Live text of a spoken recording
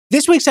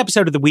This week's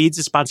episode of The Weeds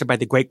is sponsored by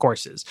The Great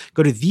Courses.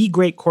 Go to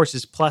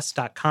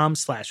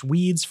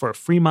thegreatcoursesplus.com/weeds for a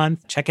free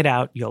month. Check it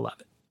out. You'll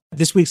love it.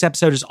 This week's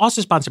episode is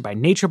also sponsored by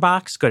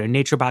NatureBox. Go to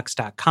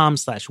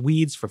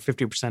naturebox.com/weeds for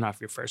 50% off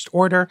your first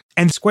order.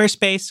 And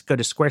Squarespace. Go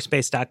to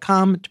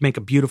squarespace.com to make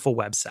a beautiful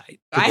website.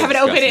 I have it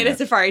open in a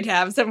Safari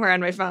tab somewhere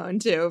on my phone,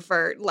 too,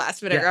 for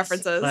last-minute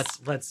references.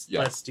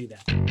 Let's do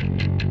that.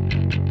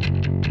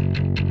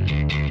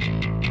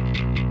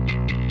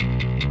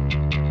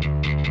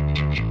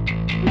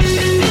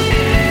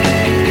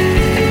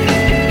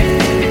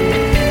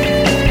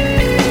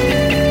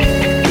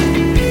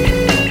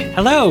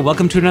 Hello,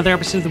 welcome to another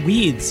episode of The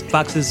Weeds,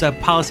 Vox's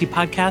policy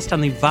podcast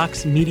on the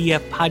Vox Media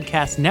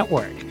Podcast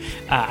Network.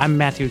 I'm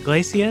Matthew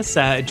Iglesias.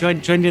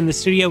 Joined in the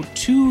studio,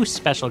 two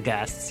special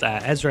guests.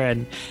 Ezra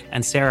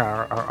and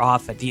Sarah are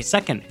off at the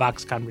second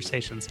Vox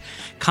Conversations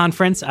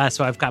conference.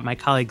 So I've got my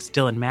colleagues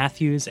Dylan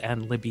Matthews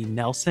and Libby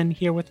Nelson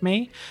here with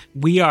me.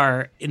 We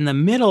are in the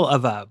middle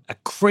of a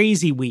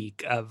crazy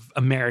week of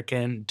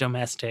American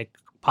domestic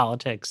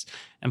politics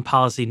and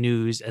policy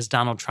news as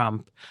Donald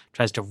Trump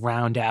tries to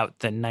round out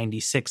the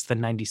 96th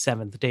and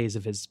 97th days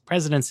of his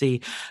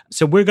presidency.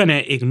 So we're going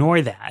to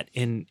ignore that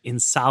in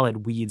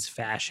solid Weeds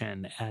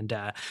fashion and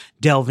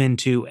delve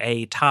into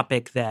a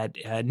topic that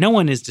no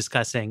one is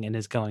discussing and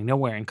is going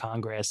nowhere in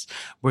Congress.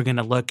 We're going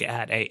to look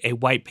at a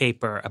white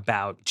paper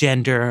about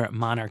gender,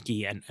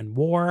 monarchy, and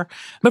war.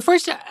 But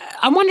first,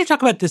 I want to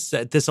talk about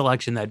this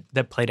election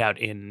that played out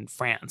in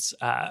France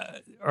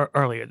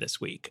earlier this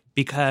week,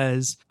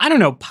 because, I don't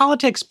know,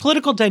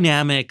 political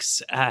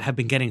dynamics have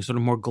been getting sort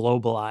of more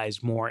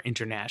globalized, more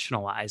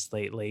internationalized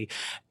lately.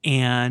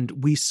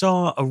 And we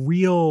saw a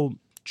real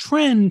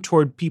trend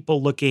toward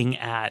people looking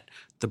at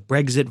the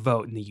Brexit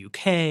vote in the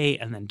UK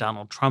and then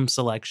Donald Trump's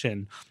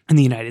election in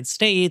the United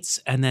States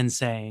and then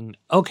saying,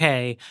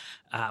 okay,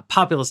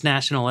 populist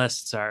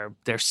nationalists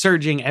they're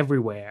surging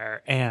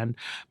everywhere. And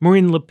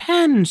Marine Le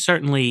Pen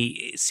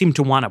certainly seemed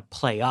to want to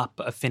play up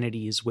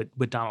affinities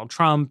with Donald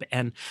Trump.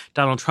 And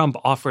Donald Trump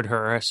offered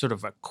her a sort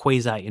of a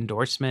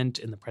quasi-endorsement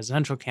in the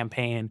presidential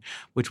campaign,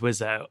 which was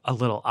a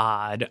little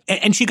odd.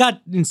 And she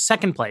got in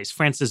second place.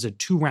 France is a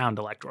two-round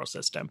electoral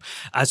system.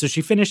 So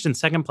she finished in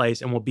second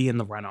place and will be in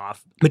the runoff.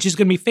 But she's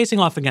going to be facing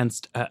off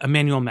against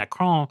Emmanuel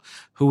Macron,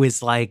 who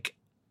is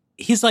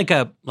he's like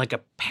a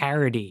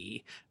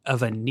parody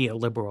of a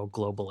neoliberal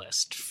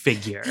globalist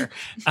figure.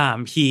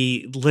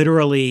 He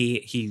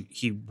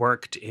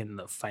worked in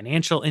the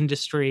financial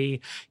industry.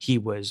 He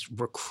was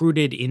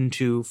recruited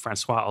into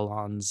Francois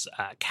Hollande's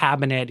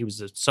cabinet. He was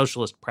a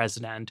socialist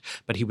president,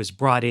 but he was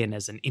brought in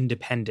as an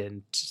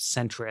independent,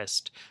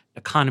 centrist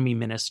economy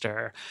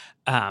minister.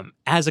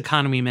 As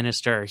economy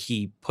minister,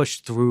 he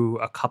pushed through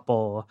a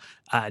couple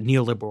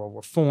neoliberal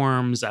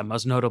reforms,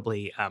 most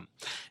notably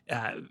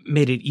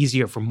made it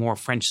easier for more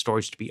French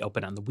stores to be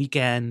open on the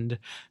weekend.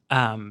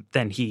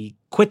 Then he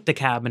quit the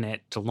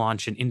cabinet to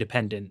launch an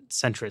independent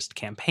centrist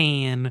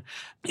campaign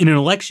in an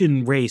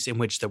election race in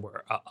which there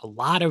were a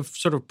lot of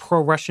sort of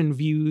pro-Russian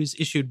views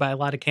issued by a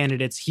lot of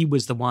candidates. He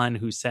was the one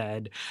who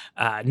said,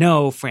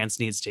 no, France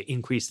needs to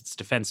increase its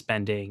defense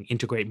spending,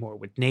 integrate more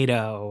with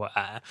NATO,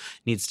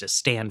 needs to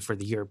stand for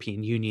the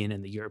European Union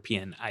and the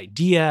European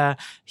idea.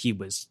 He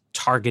was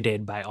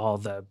targeted by all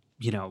the,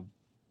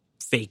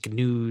 fake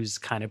news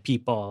kind of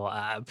people.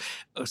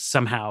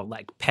 Somehow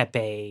like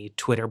Pepe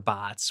Twitter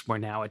bots were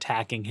now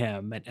attacking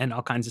him and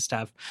all kinds of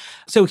stuff.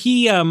 So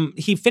he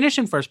finished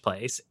in first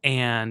place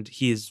and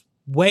he's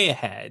way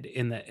ahead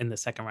in the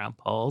second round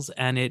polls.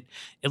 And it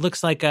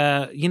looks like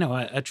a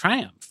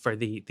triumph for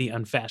the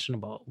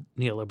unfashionable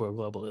neoliberal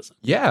globalism.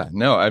 Yeah,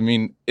 no, I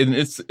mean,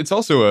 it's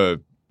also a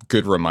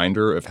good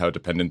reminder of how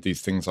dependent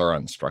these things are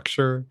on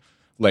structure.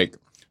 Like,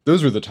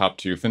 those were the top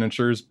two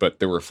finishers, but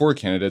there were four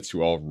candidates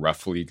who all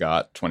roughly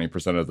got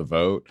 20% of the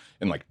vote.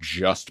 And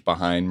just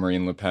behind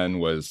Marine Le Pen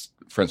was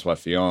François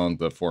Fillon,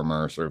 the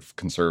former sort of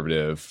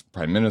conservative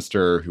prime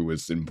minister who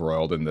was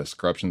embroiled in this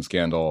corruption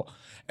scandal.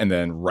 And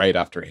then right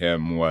after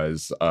him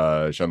was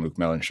Jean-Luc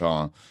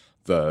Mélenchon,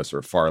 the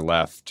sort of far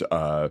left,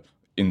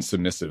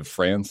 Insubmissive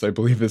France, I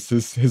believe is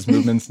his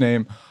movement's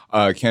name,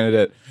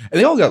 candidate. And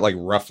they all got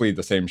roughly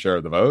the same share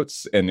of the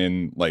votes. And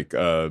in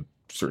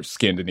sort of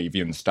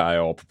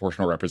Scandinavian-style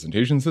proportional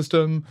representation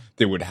system,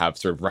 they would have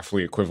sort of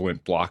roughly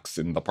equivalent blocks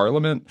in the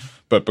parliament.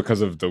 But because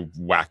of the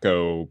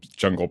wacko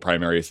jungle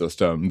primary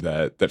system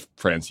that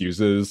France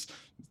uses,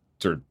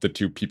 sort of the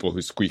two people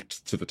who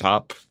squeaked to the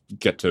top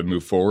get to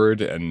move forward.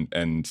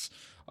 And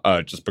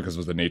just because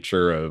of the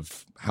nature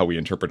of how we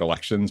interpret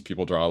elections,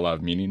 people draw a lot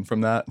of meaning from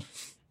that.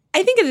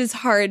 I think it is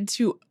hard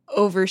to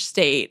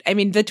overstate. I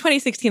mean, the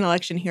 2016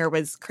 election here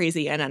was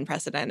crazy and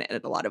unprecedented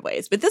in a lot of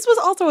ways, but this was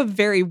also a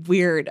very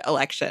weird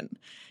election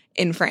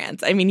in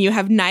France. I mean, you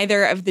have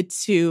neither of the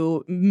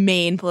two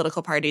main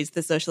political parties,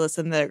 the Socialists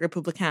and the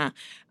Républicains,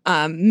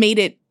 made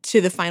it to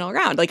the final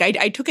round.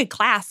 I took a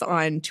class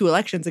on 2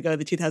 elections ago,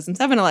 the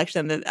 2007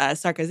 election that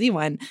Sarkozy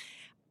won,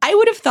 I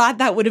would have thought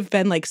that would have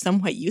been like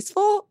somewhat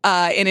useful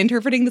in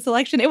interpreting this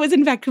election. It was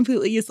in fact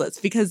completely useless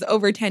because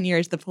over 10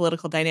 years, the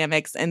political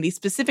dynamics and the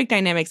specific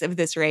dynamics of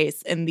this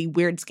race and the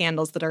weird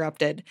scandals that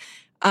erupted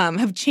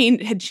had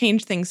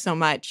changed things so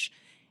much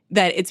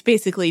that it's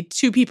basically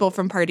two people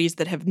from parties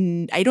that have,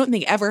 I don't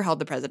think, ever held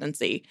the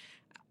presidency.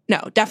 No,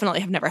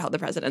 definitely have never held the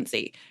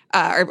presidency,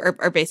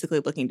 are basically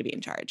looking to be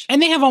in charge.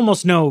 And they have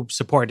almost no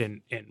support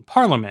in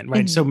parliament,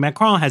 right? Mm-hmm. So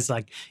Macron has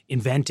like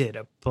invented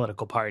a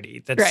political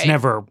party that's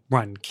never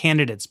run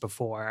candidates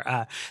before.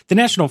 The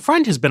National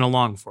Front has been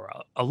along for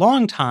a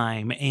long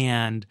time,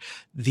 and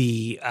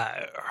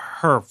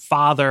her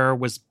father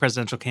was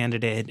presidential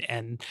candidate,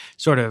 and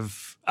sort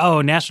of,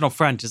 National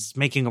Front is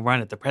making a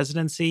run at the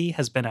presidency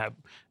has been a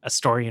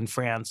story in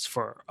France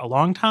for a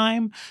long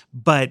time,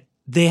 but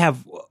they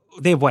have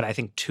what, I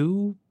think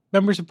 2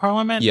 members of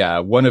parliament? Yeah,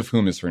 one of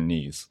whom is her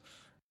niece.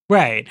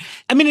 Right.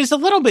 I mean, it's a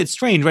little bit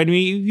strange, right? I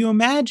mean, you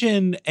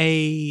imagine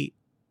a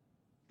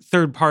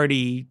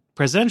third-party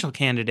presidential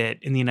candidate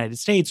in the United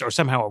States, or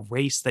somehow a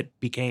race that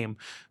became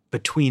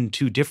between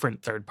 2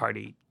 different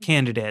third-party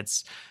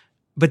candidates,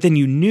 but then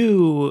you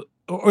knew,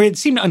 or it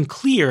seemed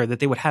unclear that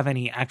they would have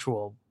any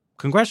actual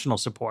congressional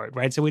support,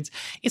 right? So it's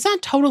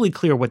not totally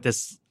clear what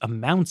this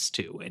amounts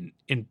to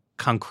in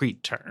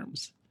concrete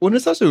terms. Well,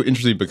 it's also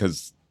interesting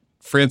because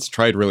France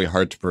tried really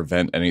hard to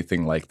prevent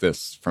anything like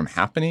this from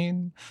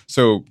happening.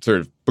 So sort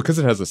of because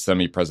it has a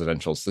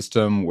semi-presidential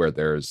system where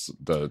there's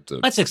the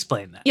Let's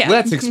explain that. Yeah.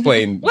 Let's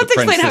explain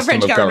how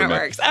French government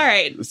works. All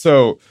right.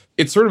 So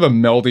it's sort of a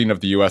melding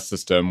of the U.S.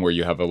 system where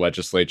you have a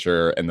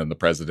legislature and then the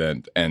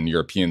president, and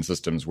European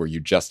systems where you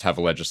just have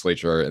a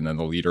legislature and then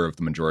the leader of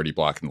the majority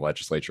bloc in the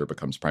legislature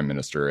becomes prime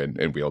minister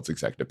and wields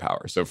executive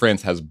power. So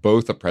France has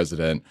both a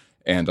president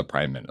and a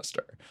prime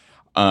minister.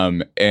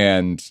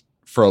 And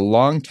for a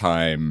long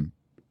time,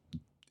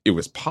 it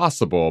was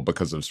possible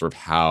because of sort of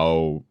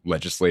how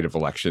legislative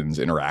elections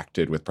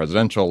interacted with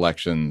presidential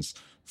elections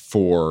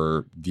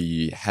for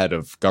the head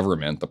of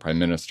government, the prime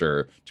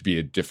minister, to be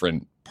a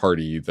different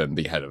party than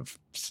the head of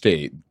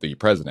state, the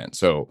president.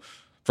 So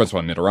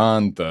Francois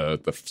Mitterrand,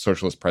 the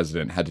socialist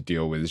president, had to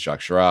deal with Jacques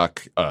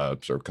Chirac,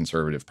 sort of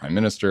conservative prime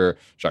minister.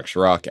 Jacques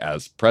Chirac,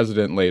 as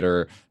president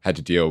later, had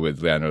to deal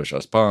with Léonard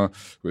Jospin,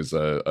 who was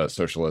a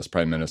socialist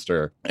prime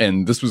minister.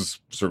 And this was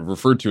sort of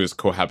referred to as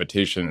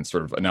cohabitation. It's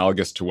sort of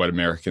analogous to what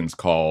Americans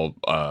call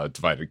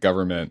divided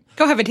government.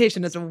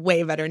 Cohabitation is a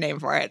way better name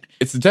for it.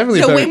 It's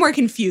definitely way more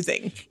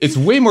confusing. It's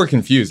way more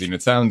confusing.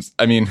 It sounds,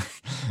 I mean...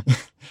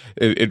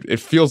 It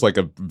feels like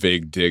a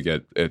vague dig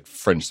at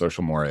French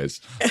social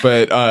mores,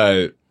 but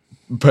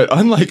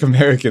unlike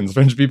Americans,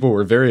 French people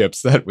were very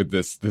upset with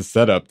this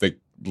setup that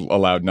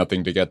allowed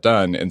nothing to get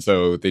done, and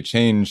so they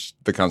changed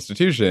the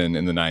constitution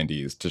in the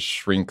 90s to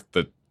shrink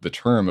the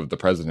term of the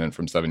president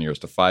from 7 years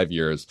to 5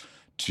 years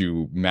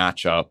to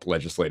match up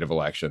legislative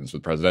elections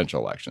with presidential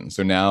elections.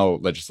 So now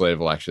legislative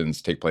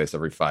elections take place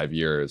every 5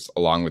 years,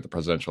 along with the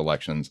presidential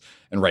elections,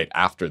 and right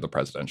after the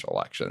presidential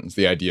elections.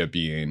 The idea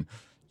being,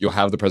 you'll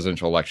have the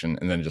presidential election,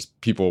 and then just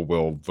people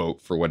will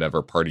vote for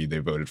whatever party they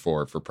voted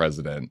for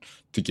president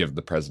to give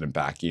the president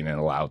backing and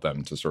allow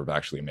them to sort of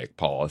actually make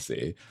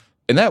policy.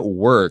 And that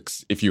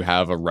works if you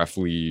have a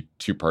roughly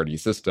 2-party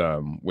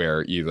system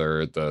where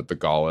either the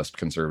Gaullist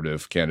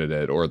conservative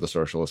candidate or the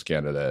socialist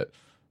candidate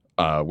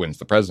wins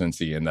the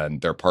presidency, and then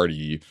their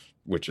party,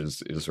 which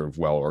is sort of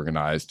well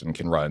organized and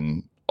can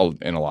run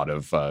in a lot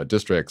of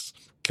districts,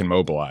 can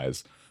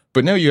mobilize.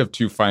 But now you have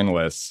 2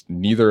 finalists,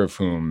 neither of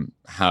whom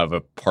have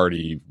a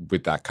party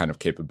with that kind of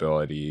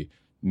capability,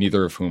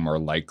 neither of whom are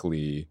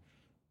likely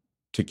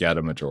to get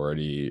a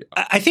majority.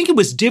 I think it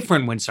was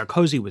different when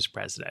Sarkozy was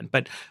president,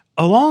 but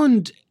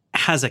Hollande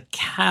has a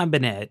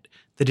cabinet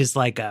that is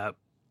like a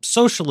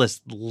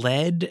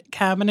socialist-led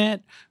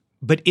cabinet,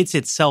 but it's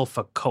itself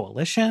a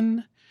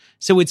coalition.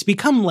 So it's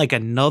become like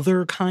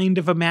another kind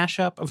of a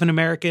mashup of an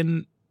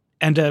American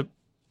and a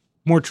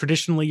more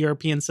traditionally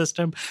European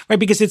system, right?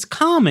 Because it's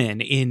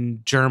common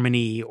in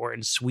Germany or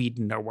in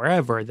Sweden or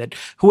wherever that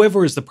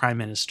whoever is the prime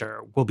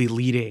minister will be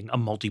leading a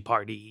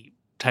multi-party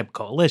type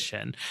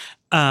coalition.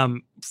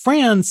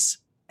 France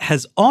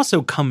has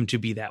also come to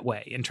be that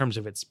way in terms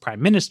of its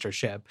prime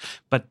ministership,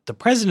 but the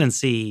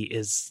presidency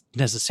is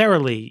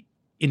necessarily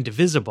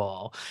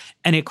indivisible,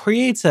 and it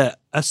creates a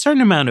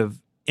certain amount of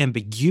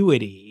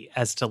ambiguity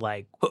as to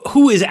like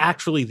who is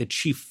actually the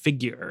chief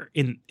figure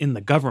in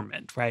the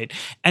government, right?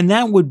 And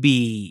that would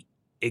be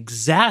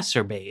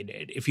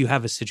exacerbated if you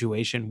have a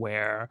situation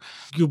where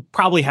you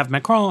probably have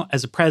Macron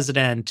as a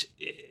president,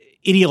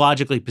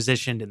 ideologically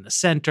positioned in the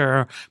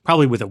center,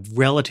 probably with a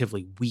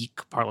relatively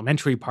weak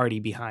parliamentary party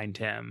behind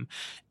him.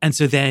 And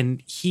so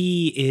then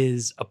he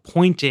is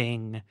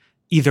appointing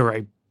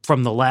either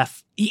from the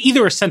left,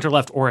 either a center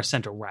left or a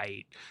center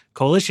right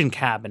coalition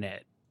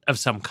cabinet of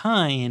some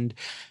kind.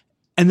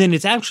 And then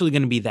it's actually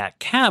going to be that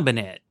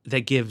cabinet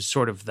that gives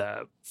sort of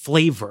the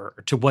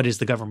flavor to what is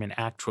the government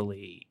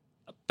actually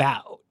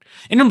about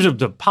in terms of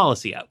the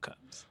policy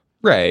outcomes.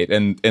 Right.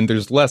 And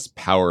there's less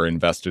power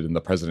invested in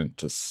the president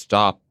to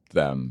stop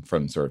them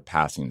from sort of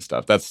passing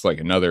stuff. That's like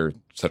another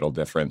subtle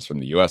difference from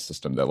the US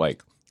system, that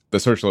like the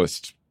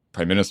socialist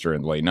prime minister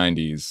in the late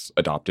 90s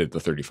adopted the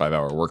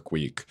 35-hour work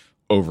week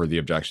over the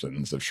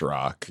objections of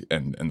Chirac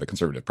and the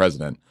conservative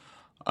president.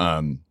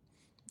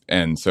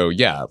 And so,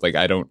 yeah, like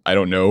I don't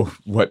know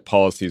what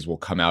policies will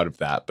come out of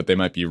that, but they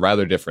might be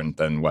rather different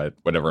than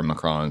whatever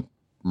Macron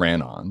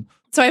ran on.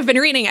 So I've been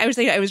reading, I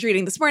was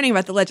reading this morning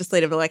about the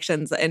legislative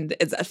elections, and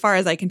as far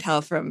as I can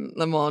tell from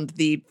Le Monde,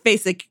 the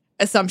basic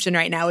assumption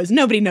right now is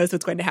nobody knows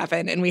what's going to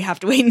happen, and we have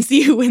to wait and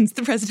see who wins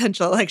the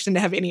presidential election to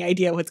have any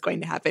idea what's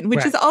going to happen,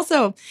 which is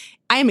also,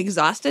 I am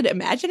exhausted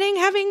imagining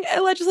having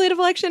a legislative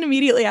election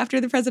immediately after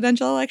the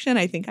presidential election.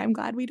 I think I'm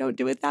glad we don't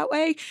do it that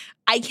way.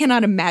 I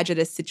cannot imagine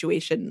a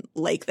situation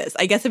like this.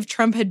 I guess if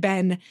Trump had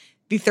been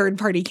the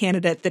third-party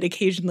candidate that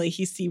occasionally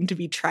he seemed to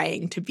be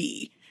trying to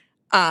be,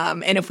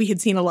 and if we had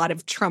seen a lot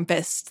of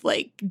Trumpist,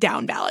 like,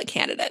 down-ballot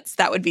candidates,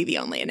 that would be the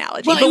only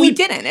analogy. Well, but we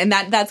didn't, and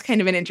that's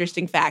kind of an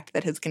interesting fact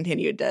that has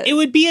continued to... It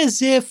would be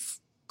as if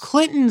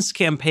Clinton's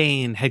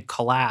campaign had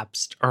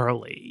collapsed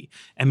early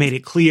and made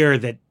it clear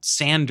that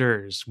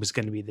Sanders was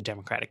going to be the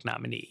Democratic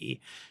nominee.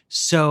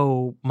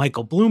 So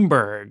Michael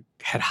Bloomberg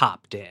had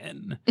hopped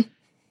in.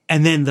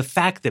 And then the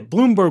fact that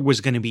Bloomberg was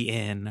going to be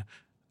in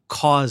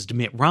caused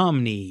Mitt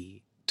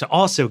Romney to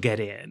also get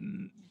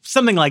in.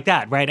 Something like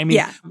that, right? I mean,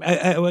 yeah.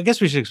 I guess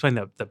we should explain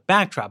the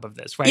backdrop of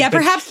this, right? Yeah,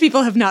 perhaps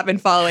people have not been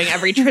following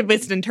every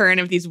twist and turn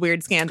of these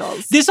weird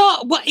scandals.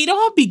 It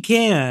all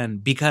began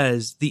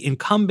because the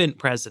incumbent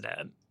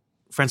president,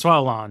 Francois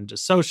Hollande, a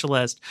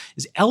socialist,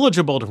 is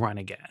eligible to run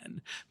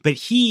again, but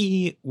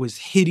he was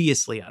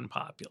hideously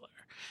unpopular.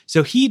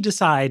 So he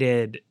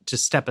decided to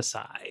step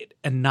aside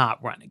and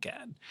not run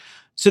again.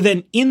 So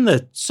then in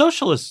the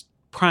socialist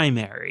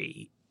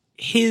primary,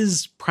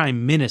 his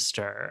prime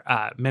minister,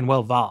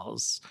 Manuel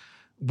Valls,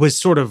 was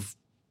sort of,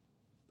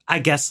 I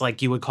guess,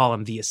 like you would call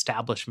him, the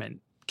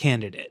establishment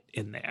candidate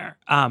in there.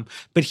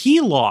 But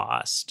he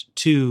lost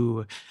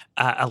to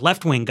a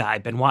left-wing guy,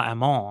 Benoit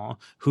Hamon,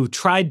 who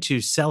tried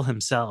to sell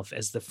himself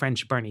as the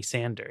French Bernie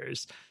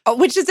Sanders.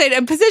 Which is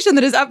a position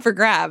that is up for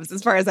grabs,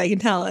 as far as I can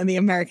tell, in the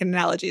American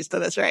analogies to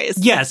this race.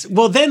 Yes.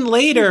 Well, then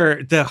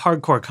later, the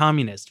hardcore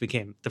communist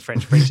became the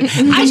French Bernie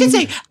Sanders. I should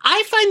say,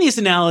 I find these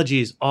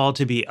analogies all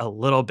to be a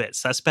little bit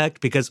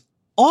suspect because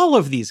all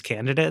of these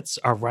candidates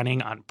are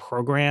running on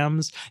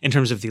programs in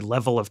terms of the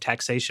level of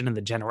taxation and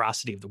the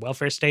generosity of the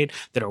welfare state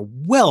that are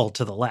well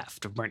to the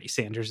left of Bernie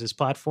Sanders'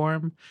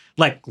 platform.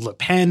 Like Le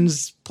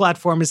Pen's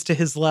platform is to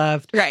his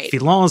left. Right.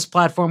 Fillon's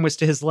platform was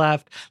to his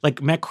left.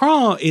 Like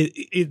Macron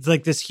is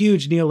like this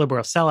huge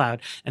neoliberal sellout.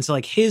 And so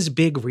like his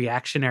big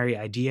reactionary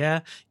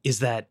idea is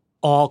that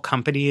all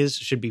companies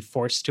should be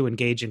forced to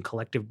engage in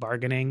collective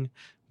bargaining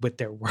with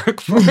their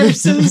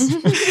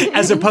workforces,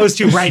 as opposed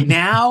to right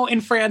now in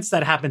France,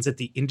 that happens at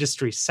the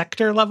industry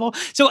sector level.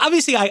 So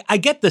obviously I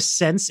get the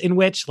sense in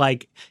which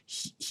like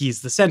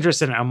he's the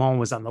centrist and Hamon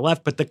was on the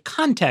left, but the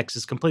context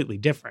is completely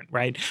different,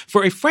 right?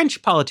 For a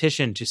French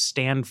politician to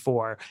stand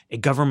for a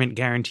government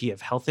guarantee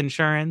of health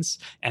insurance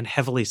and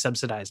heavily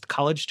subsidized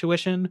college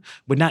tuition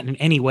would not in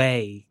any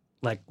way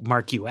like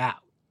mark you out.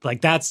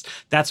 Like that's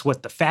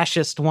what the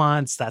fascist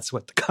wants. That's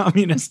what the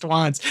communist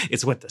wants.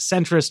 It's what the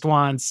centrist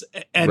wants.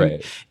 And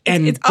right.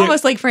 and it's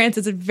almost like France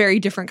is a very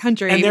different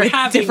country and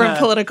with different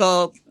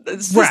political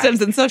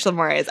systems and social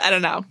mores. I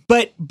don't know.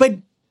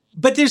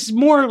 But there's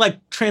more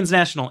like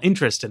transnational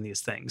interest in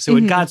these things. So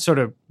it got sort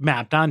of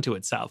mapped onto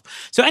itself.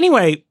 So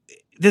anyway,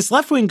 this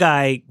left-wing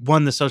guy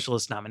won the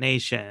socialist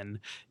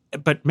nomination,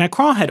 but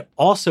Macron had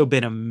also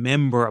been a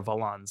member of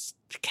Hollande's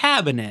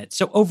cabinet.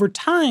 So over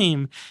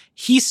time,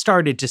 he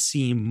started to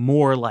seem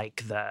more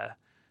like the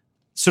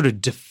sort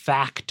of de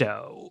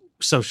facto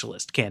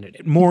socialist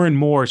candidate. More and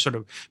more sort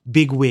of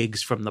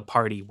bigwigs from the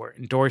party were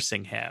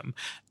endorsing him.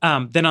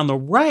 Then on the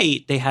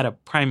right, they had a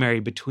primary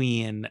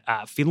between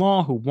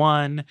Fillon, who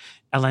won,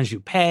 Alain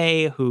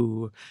Juppé,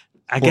 who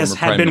I guess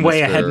had been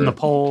way ahead in the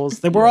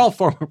polls. They were all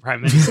former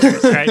prime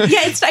ministers, right?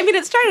 Yeah, it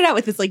started out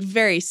with this like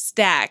very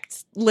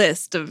stacked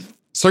list of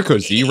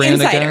Sarkozy ran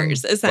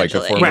insiders, again,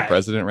 essentially. like a former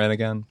president ran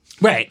again.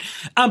 Right.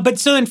 But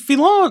so then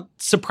Fillon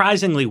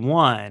surprisingly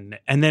won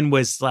and then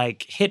was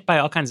like hit by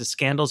all kinds of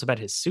scandals about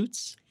his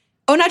suits.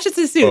 Oh, not just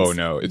his suits. Oh,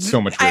 no. It's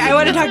so much I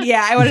want to talk.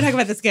 Yeah, I want to talk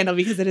about the scandal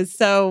because it is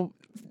so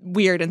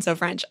weird and so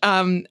French.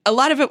 A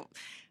lot of it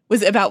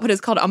was about what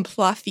is called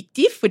emploi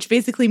fictif, which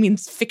basically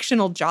means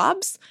fictional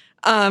jobs.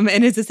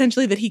 And is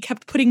essentially that he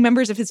kept putting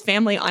members of his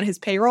family on his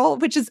payroll,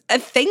 which is a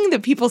thing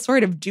that people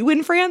sort of do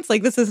in France.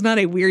 Like, this is not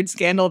a weird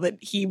scandal that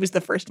he was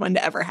the first one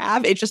to ever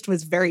have. It just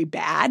was very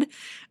bad.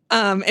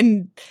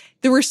 And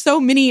there were so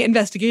many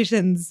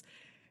investigations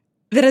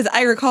that, as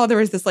I recall, there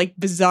was this like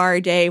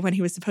bizarre day when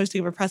he was supposed to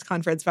give a press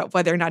conference about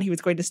whether or not he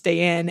was going to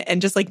stay in,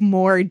 and just like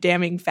more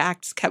damning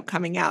facts kept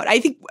coming out.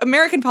 I think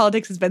American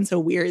politics has been so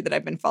weird that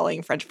I've been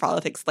following French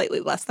politics slightly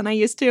less than I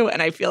used to,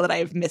 and I feel that I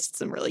have missed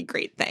some really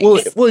great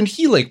things. Well, and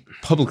he like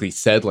publicly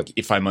said like,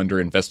 if I'm under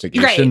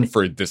investigation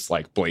for this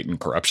like blatant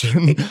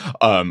corruption,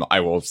 I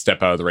will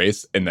step out of the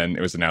race. And then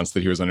it was announced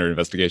that he was under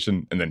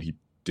investigation, and then he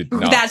did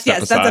not That's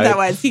step aside. that's what that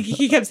was.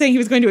 He kept saying he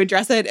was going to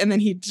address it, and then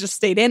he just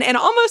stayed in. And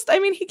almost, I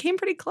mean, he came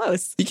pretty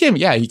close. He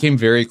came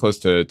very close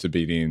to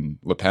beating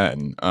Le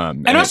Pen.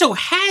 And also,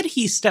 had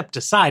he stepped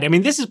aside, I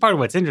mean, this is part of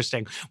what's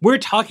interesting. We're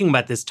talking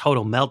about this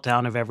total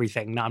meltdown of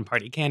everything,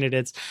 non-party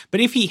candidates.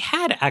 But if he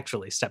had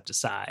actually stepped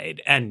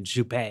aside and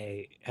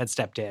Juppé had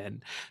stepped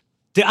in,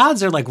 the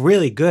odds are like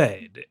really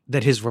good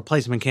that his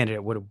replacement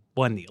candidate would have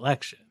won the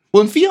election.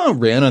 Well, and Fillon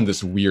ran on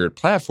this weird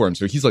platform.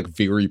 So he's like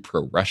very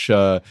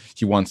pro-Russia.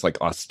 He wants like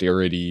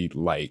austerity,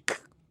 like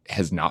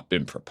has not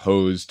been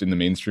proposed in the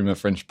mainstream of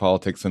French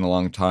politics in a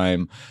long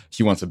time.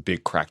 He wants a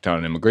big crackdown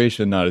on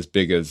immigration, not as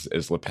big as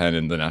Le Pen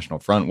and the National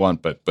Front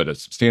want, but a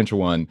substantial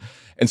one.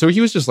 And so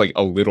he was just like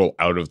a little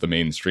out of the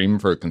mainstream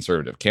for a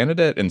conservative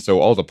candidate. And so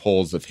all the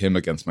polls of him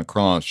against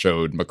Macron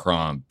showed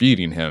Macron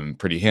beating him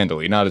pretty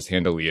handily, not as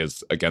handily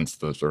as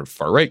against the sort of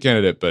far-right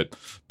candidate, but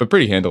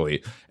pretty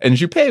handily. And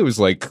Juppé was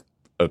like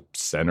a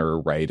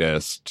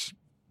center-rightist,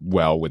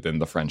 well within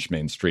the French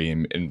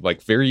mainstream, and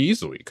like very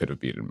easily could have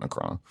beaten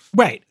Macron.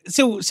 Right.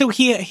 So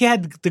he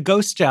had the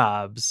ghost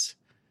jobs,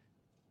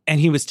 and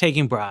he was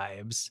taking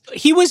bribes.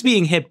 He was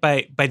being hit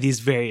by these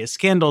various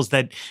scandals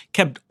that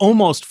kept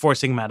almost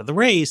forcing him out of the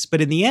race.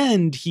 But in the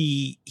end,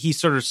 he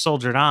sort of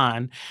soldiered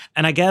on.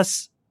 And I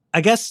guess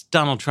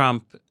Donald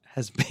Trump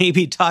has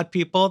maybe taught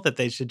people that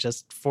they should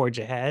just forge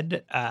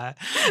ahead.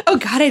 Oh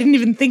God, I didn't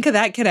even think of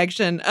that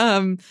connection.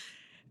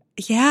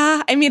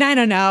 Yeah, I mean, I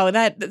don't know.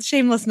 That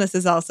shamelessness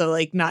is also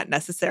like not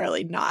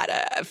necessarily not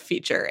a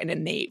feature, an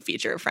innate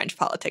feature of French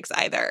politics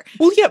either.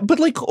 Well, yeah, but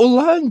like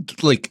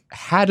Hollande like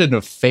had an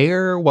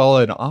affair while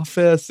in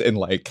office and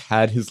like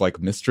had his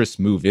like mistress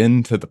move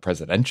into the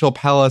presidential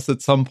palace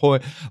at some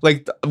point.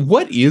 Like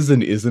what is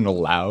and isn't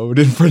allowed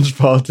in French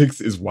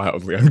politics is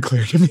wildly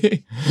unclear to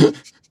me.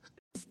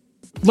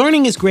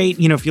 Learning is great.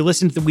 You know, if you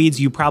listen to The Weeds,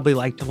 you probably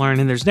like to learn,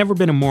 and there's never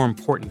been a more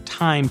important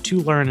time to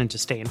learn and to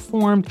stay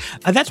informed.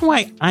 That's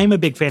why I'm a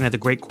big fan of the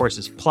Great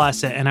Courses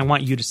Plus, and I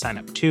want you to sign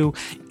up too.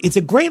 It's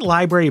a great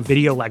library of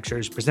video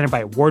lectures presented by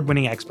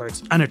award-winning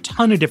experts on a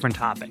ton of different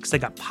topics. They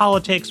got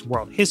politics,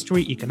 world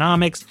history,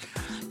 economics,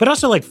 but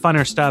also like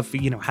funner stuff,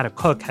 you know, how to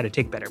cook, how to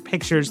take better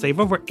pictures. They have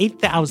over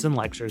 8,000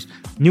 lectures.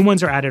 New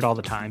ones are added all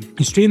the time.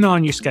 You stream them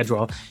on your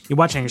schedule. You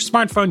watch on your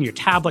smartphone, your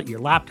tablet, your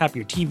laptop,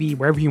 your TV,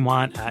 wherever you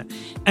want.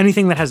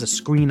 Anything that has a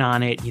screen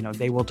on it, you know,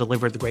 they will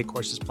deliver the Great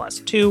Courses Plus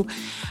too.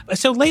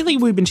 So lately,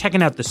 we've been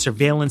checking out the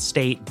surveillance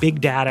state, big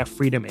data,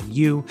 freedom, and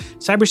you.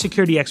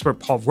 Cybersecurity expert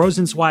Paul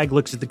Rosenzweig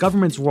looks at the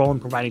government's role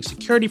in providing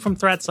security from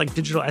threats like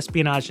digital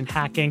espionage and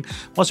hacking,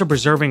 while also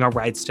preserving our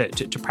rights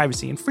to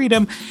privacy and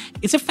freedom.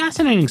 It's a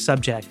fascinating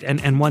subject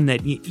and one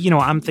that, you know,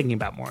 I'm thinking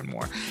about more and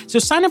more. So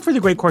sign up for the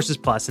Great Courses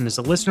Plus, and as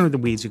a listener of The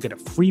Weeds, you get a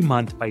free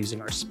month by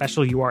using our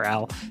special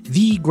URL,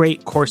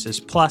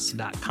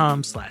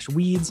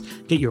 thegreatcoursesplus.com/weeds.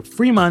 Get your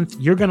free month.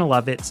 You're going to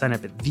love it. Sign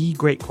up at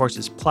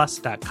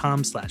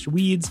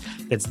thegreatcoursesplus.com/weeds.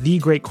 That's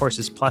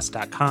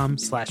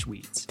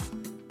thegreatcoursesplus.com/weeds.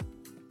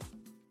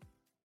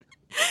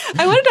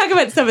 I want to talk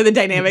about some of the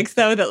dynamics,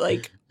 though,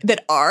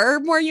 that are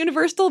more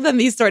universal than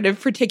these sort of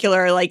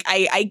particular, like,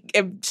 I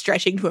am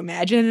stretching to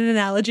imagine an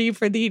analogy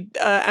for the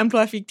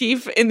emploi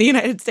fictif in the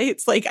United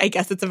States. Like, I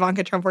guess it's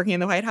Ivanka Trump working in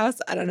the White House.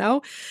 I don't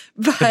know.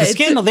 But the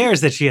scandal there is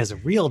that she has a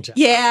real job.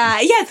 Yeah,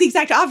 it's the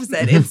exact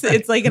opposite.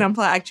 It's like an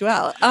emploi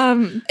actuel.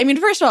 I mean,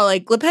 first of all,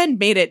 like, Le Pen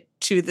made it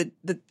to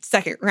the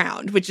second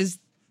round, which is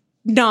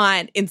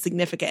not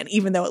insignificant,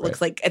 even though it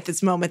looks like at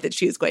this moment that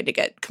she is going to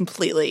get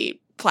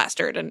completely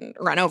plastered and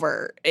run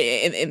over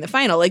in the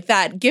final. Like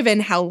that, given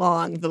how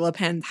long the Le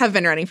Pen have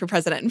been running for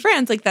president in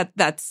France, like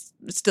that's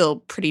still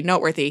pretty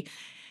noteworthy.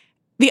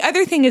 The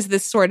other thing is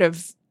this sort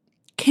of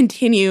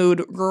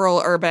continued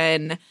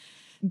rural-urban,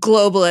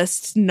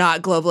 globalist,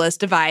 not globalist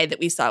divide that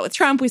we saw with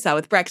Trump, we saw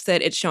with Brexit.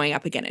 It's showing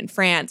up again in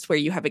France, where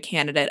you have a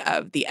candidate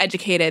of the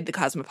educated, the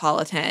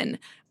cosmopolitan,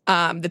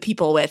 the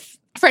people with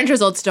French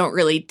results don't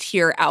really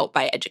tier out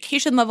by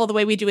education level the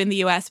way we do in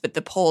the US, but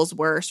the polls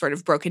were sort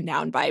of broken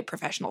down by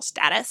professional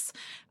status.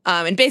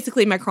 And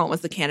basically, Macron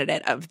was the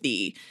candidate of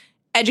the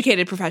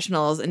educated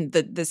professionals and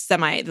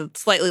the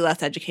slightly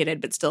less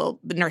educated, but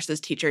still the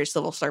nurses, teachers,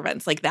 civil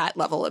servants, like that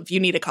level of you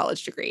need a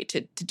college degree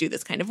to do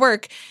this kind of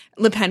work.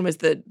 Le Pen was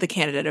the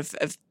candidate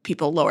of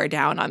people lower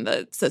down on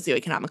the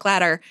socioeconomic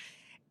ladder.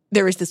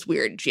 There was this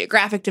weird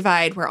geographic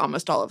divide where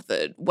almost all of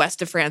the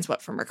west of France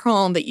went for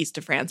Macron, the east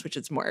of France, which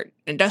is more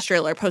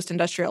industrial or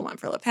post-industrial,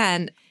 went for Le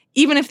Pen.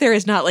 Even if there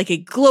is not like a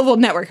global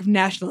network of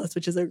nationalists,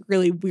 which is a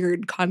really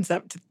weird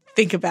concept to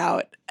think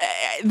about,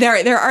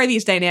 there are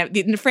these dynamics.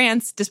 In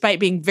France, despite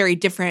being very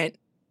different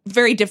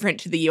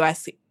to the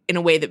US in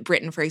a way that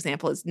Britain, for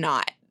example, is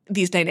not,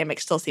 these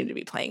dynamics still seem to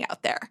be playing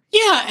out there.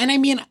 Yeah, and I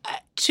mean,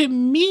 to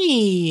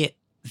me,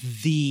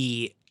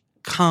 the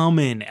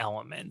common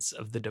elements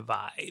of the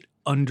divide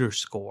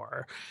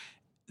underscore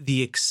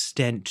the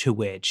extent to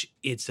which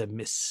it's a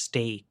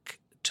mistake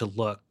to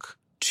look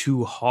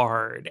too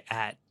hard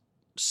at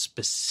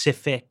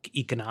specific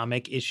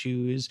economic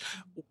issues.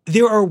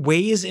 There are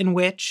ways in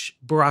which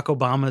Barack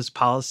Obama's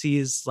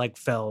policies like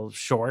fell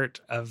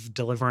short of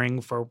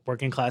delivering for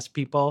working class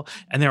people.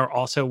 And there are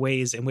also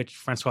ways in which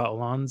Francois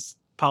Hollande's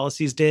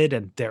policies did.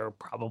 And there are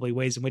probably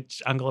ways in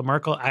which Angela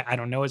Merkel, I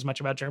don't know as much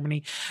about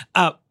Germany.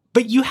 But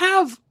you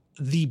have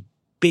the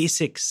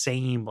basic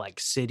same like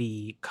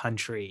city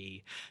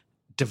country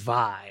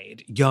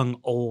divide, young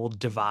old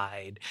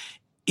divide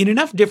in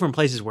enough different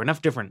places where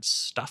enough different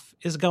stuff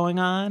is going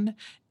on.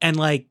 And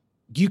like,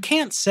 you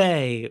can't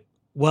say,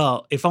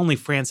 well, if only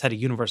France had a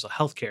universal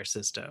healthcare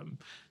system,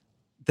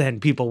 then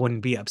people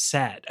wouldn't be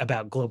upset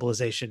about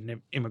globalization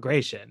and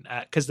immigration,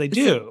 because they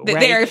do. Right?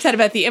 They're upset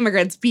about the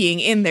immigrants being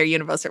in their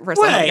universal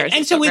healthcare system.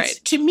 And so it's,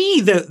 to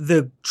me,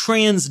 the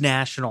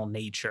transnational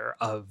nature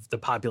of the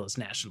populist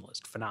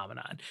nationalist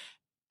phenomenon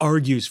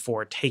argues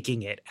for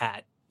taking it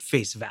at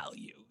face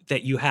value.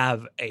 That you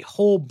have a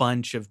whole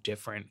bunch of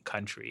different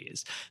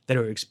countries that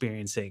are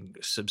experiencing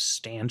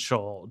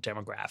substantial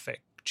demographic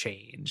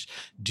change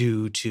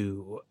due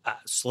to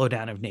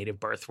slowdown of native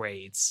birth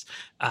rates,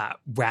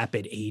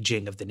 rapid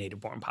aging of the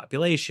native-born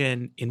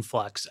population,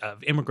 influx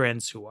of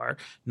immigrants who are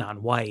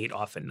non-white,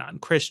 often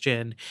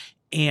non-Christian.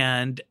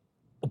 And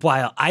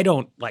while I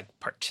don't like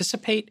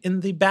participate in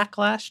the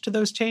backlash to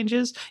those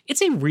changes,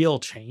 it's a real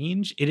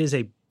change. It is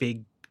a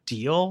big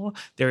deal.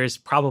 There is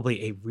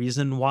probably a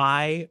reason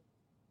why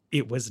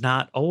it was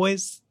not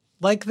always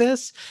like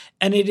this.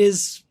 And it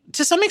is,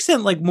 to some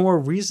extent, like more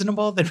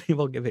reasonable than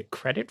people give it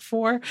credit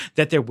for,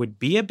 that there would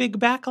be a big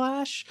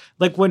backlash.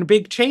 Like when a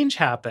big change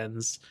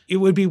happens, it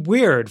would be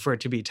weird for it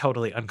to be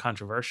totally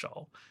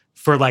uncontroversial.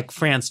 For like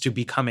France to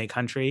become a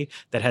country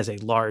that has a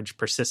large,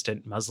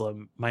 persistent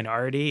Muslim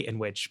minority in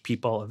which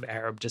people of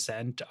Arab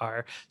descent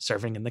are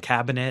serving in the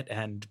cabinet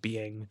and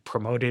being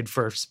promoted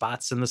for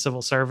spots in the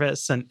civil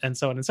service and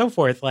so on and so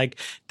forth, like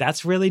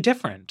that's really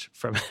different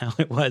from how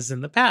it was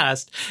in the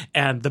past.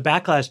 And the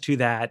backlash to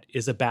that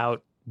is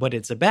about what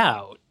it's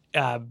about,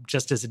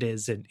 just as it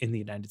is in the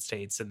United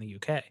States and the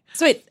UK.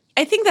 So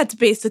I think that's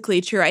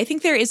basically true. I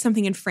think there is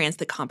something in France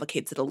that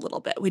complicates it a little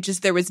bit, which is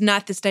there was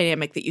not this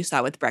dynamic that you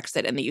saw with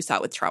Brexit and that you saw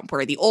with Trump,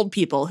 where the old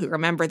people who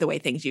remember the way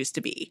things used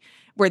to be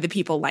were the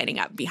people lining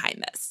up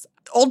behind this.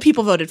 Old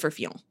people voted for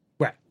Fillon.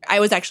 Right. I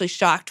was actually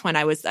shocked when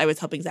I was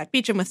helping Zach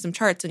Beecham with some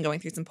charts and going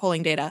through some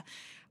polling data.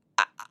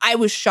 I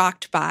was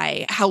shocked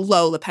by how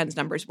low Le Pen's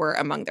numbers were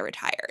among the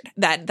retired.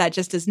 That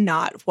just is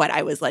not what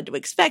I was led to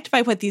expect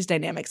by what these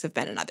dynamics have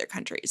been in other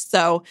countries.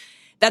 So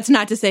that's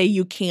not to say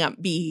you can't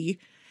be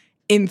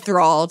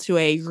enthralled to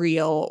a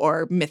real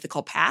or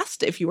mythical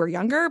past if you were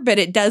younger, but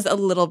it does a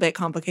little bit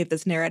complicate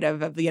this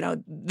narrative of,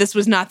 this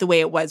was not the way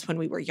it was when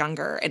we were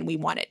younger and we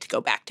want it to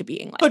go back to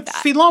being like that. But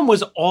Fillon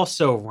was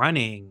also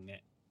running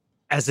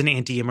as an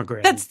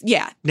anti-immigrant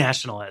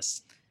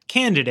nationalist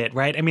candidate,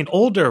 right? I mean,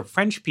 older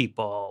French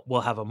people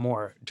will have a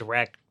more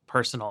direct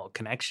personal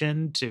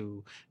connection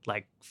to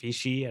like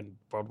Vichy and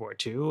World War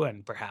II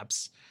and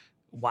perhaps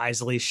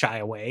wisely shy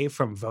away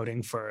from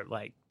voting for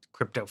like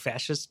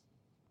crypto-fascist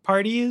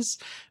parties.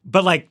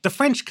 But like the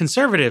French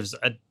conservatives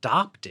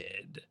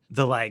adopted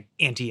the like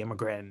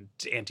anti-immigrant,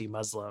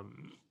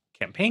 anti-Muslim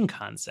campaign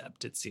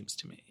concept, it seems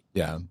to me.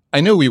 Yeah. I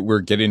know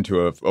we're getting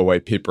to a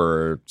white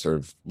paper sort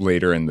of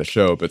later in the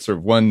show, but sort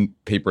of one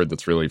paper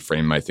that's really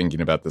framed my thinking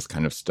about this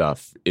kind of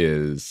stuff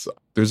is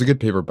there's a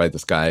good paper by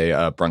this guy,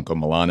 Branko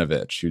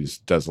Milanovic, who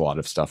does a lot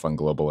of stuff on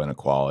global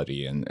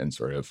inequality and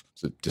sort of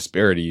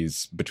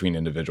disparities between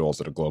individuals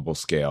at a global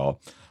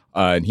scale.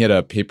 And he had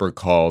a paper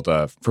called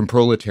From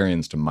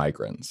Proletarians to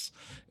Migrants.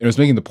 And it was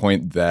making the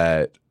point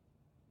that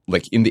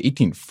like in the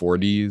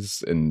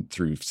 1840s and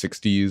through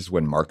 60s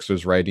when Marx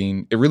was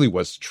writing, it really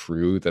was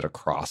true that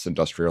across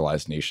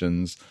industrialized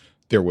nations,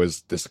 there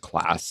was this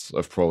class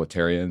of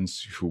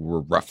proletarians who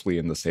were roughly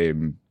in the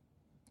same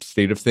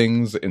state of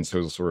things. And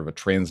so sort of a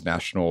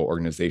transnational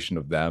organization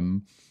of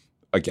them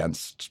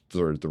against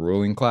the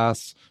ruling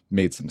class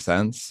made some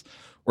sense.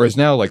 Whereas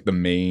now, like the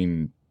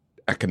main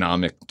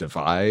economic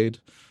divide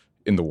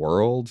in the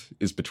world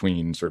is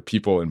between sort of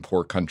people in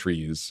poor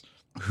countries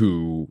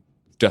who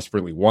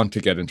desperately want to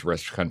get into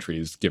rich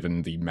countries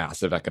given the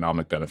massive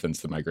economic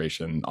benefits that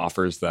migration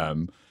offers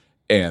them,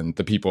 and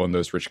the people in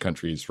those rich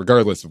countries,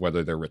 regardless of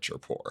whether they're rich or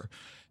poor.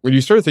 When you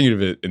start thinking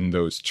of it in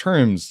those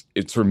terms,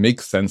 it sort of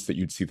makes sense that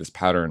you'd see this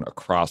pattern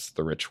across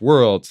the rich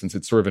world, since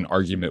it's sort of an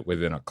argument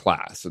within a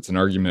class. It's an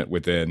argument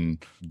within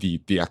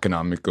the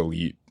economic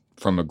elite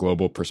from a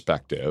global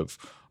perspective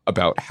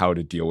about how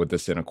to deal with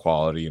this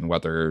inequality and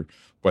whether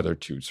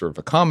to sort of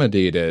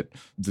accommodate it.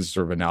 This is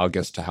sort of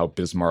analogous to how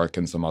Bismarck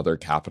and some other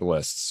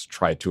capitalists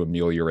tried to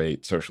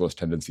ameliorate socialist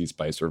tendencies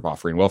by sort of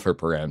offering welfare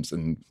programs.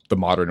 And the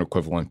modern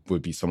equivalent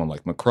would be someone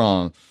like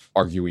Macron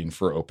arguing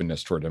for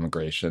openness toward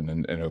immigration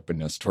and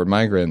openness toward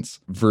migrants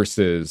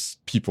versus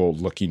people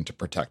looking to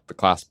protect the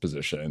class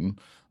position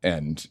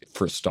and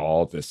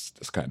forestall this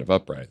kind of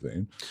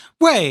uprising.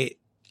 Right.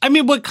 I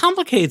mean, what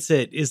complicates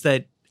it is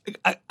that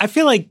I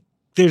feel like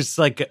there's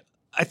like,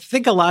 I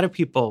think a lot of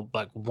people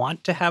like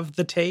want to have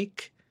the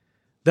take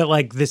that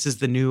like this is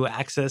the new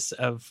axis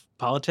of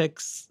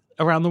politics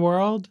around the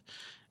world,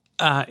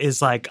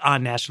 is like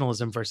on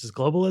nationalism versus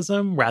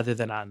globalism rather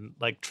than on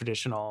like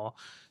traditional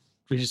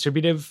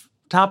redistributive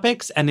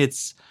topics. And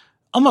it's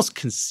almost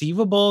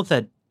conceivable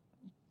that,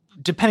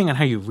 depending on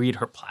how you read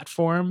her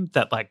platform,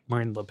 that like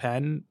Marine Le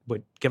Pen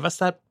would give us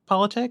that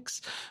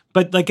politics.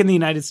 But like in the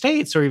United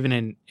States or even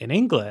in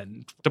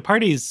England, the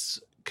parties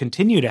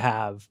continue to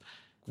have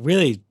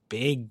really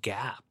big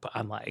gap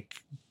on like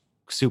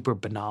super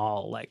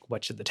banal, like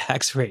what should the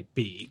tax rate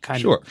be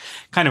kind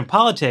of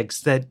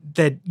politics that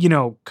you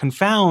know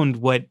confound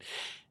what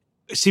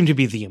seem to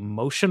be the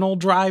emotional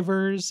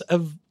drivers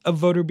of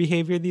voter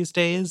behavior these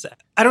days.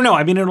 I don't know.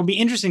 I mean, it'll be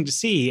interesting to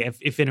see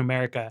if in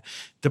America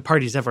the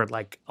parties ever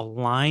like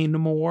align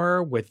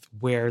more with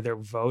where their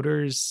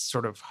voters'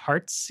 sort of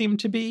hearts seem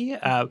to be.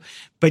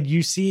 But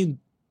you see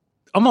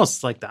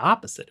almost like the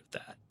opposite of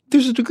that.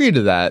 There's a degree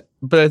to that,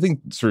 but I think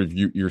sort of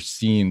you're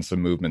seeing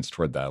some movements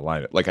toward that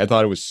alignment. Like I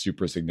thought it was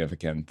super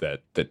significant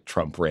that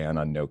Trump ran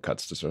on no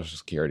cuts to Social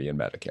Security and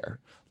Medicare.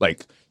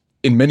 Like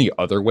in many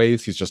other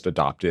ways, he's just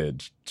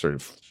adopted sort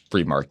of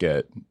free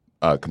market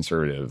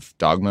conservative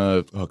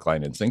dogma, hook,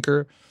 line, and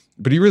sinker.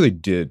 But he really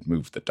did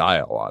move the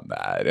dial on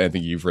that. And I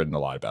think you've written a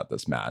lot about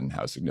this, Matt, and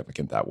how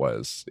significant that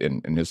was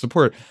in his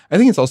support. I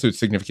think it's also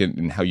significant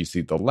in how you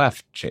see the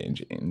left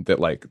changing, that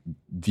like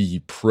the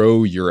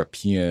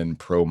pro-European,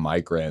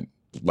 pro-migrant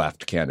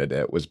left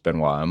candidate was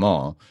Benoit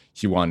Hamon.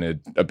 He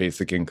wanted a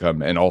basic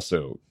income and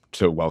also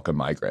to welcome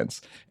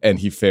migrants. And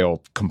he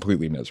failed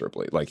completely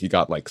miserably. Like he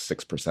got like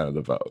 6% of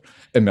the vote.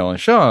 And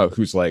Mélenchon,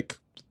 who's like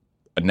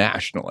a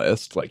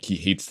nationalist, like he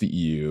hates the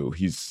EU,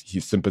 he's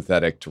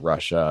sympathetic to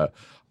Russia.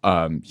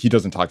 He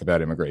doesn't talk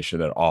about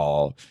immigration at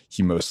all.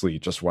 He mostly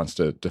just wants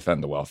to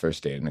defend the welfare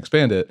state and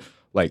expand it.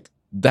 Like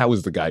that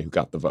was the guy who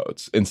got the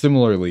votes. And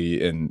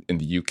similarly in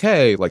the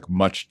UK, like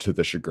much to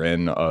the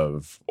chagrin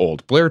of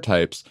old Blair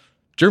types,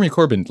 Jeremy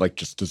Corbyn like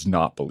just does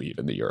not believe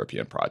in the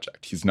European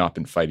project. He's not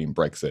been fighting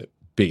Brexit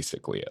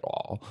basically at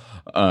all.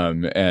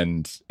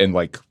 And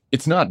like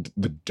it's not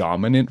the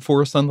dominant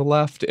force on the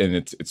left, and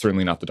it's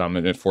certainly not the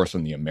dominant force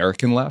on the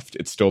American left.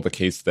 It's still the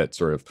case that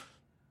sort of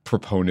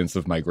proponents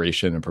of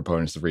migration and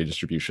proponents of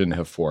redistribution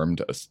have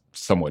formed a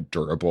somewhat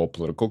durable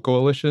political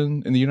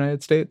coalition in the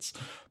United States.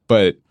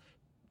 But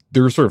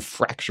there are sort of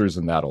fractures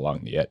in that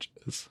along the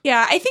edges.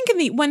 Yeah, I think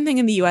one thing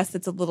in the U.S.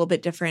 that's a little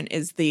bit different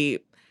is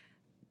the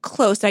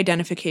close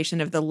identification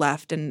of the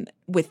left and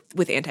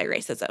with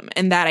anti-racism.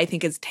 And that I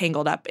think is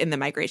tangled up in the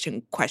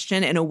migration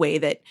question in a way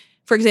that,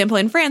 for example,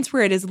 in France,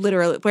 where it is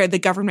literally where the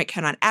government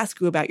cannot ask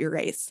you about your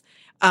race,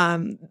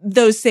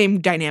 those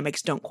same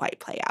dynamics don't quite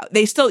play out.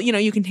 They still,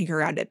 you can tinker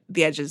around at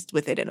the edges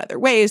with it in other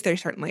ways. There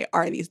certainly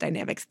are these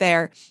dynamics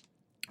there.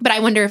 But I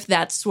wonder if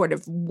that's sort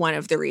of one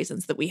of the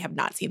reasons that we have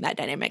not seen that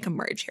dynamic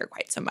emerge here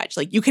quite so much.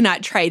 Like you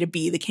cannot try to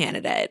be the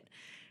candidate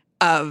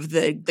of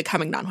the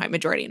coming non-white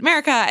majority in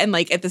America and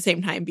like at the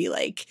same time be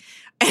like,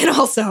 and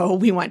also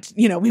we want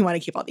to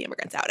keep all the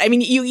immigrants out. I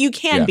mean, you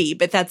can be,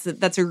 but that's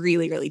a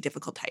really, really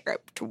difficult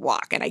tightrope to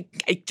walk. And I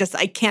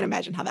can't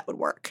imagine how that would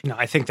work. No,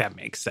 I think that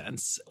makes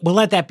sense. We'll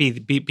let that be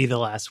the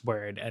last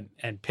word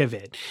and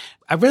pivot.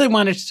 I really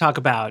wanted to talk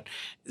about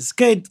this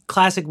good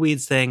classic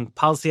Weeds thing,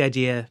 policy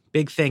idea,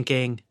 big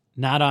thinking,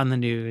 not on the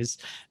news.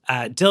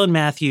 Dylan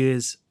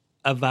Matthews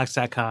of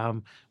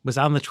Vox.com was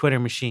on the Twitter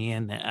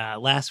machine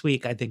last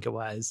week, I think it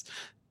was.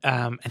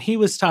 And he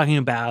was talking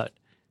about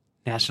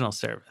national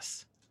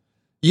service.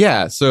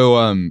 Yeah.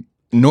 So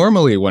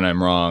normally when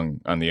I'm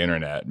wrong on the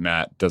internet,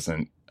 Matt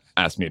doesn't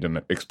ask me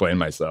to explain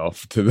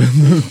myself to the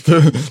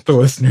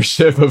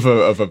listenership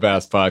of a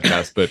vast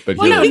podcast. But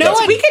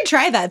we could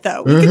try that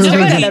though. We could try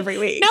that every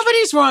week.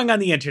 Nobody's wrong on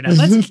the internet.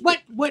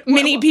 What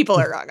many people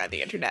are wrong on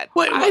the internet.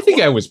 I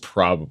think I was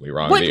probably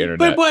wrong on the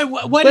internet.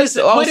 But what is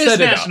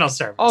national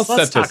service?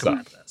 Let's talk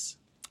about this.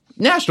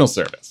 National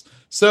service.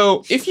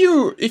 So if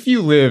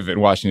you live in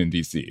Washington,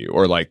 D.C.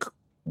 or like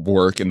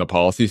work in the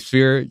policy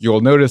sphere, you'll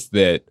notice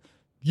that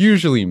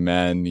usually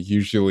men,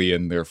 usually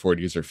in their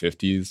 40s or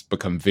 50s,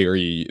 become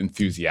very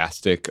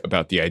enthusiastic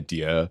about the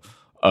idea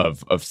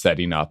of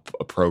setting up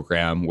a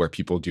program where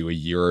people do a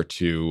year or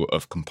two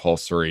of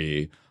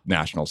compulsory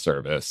national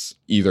service,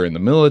 either in the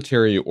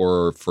military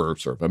or for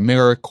sort of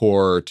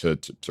AmeriCorps,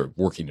 to sort of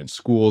working in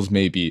schools,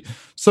 maybe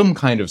some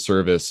kind of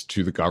service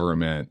to the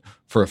government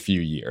for a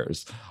few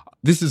years.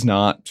 This is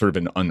not sort of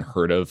an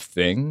unheard of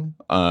thing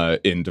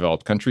in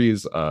developed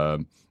countries.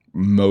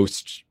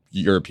 Most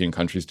European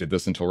countries did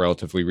this until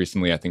relatively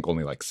recently. I think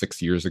only like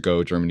 6 years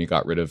ago, Germany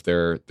got rid of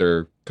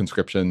their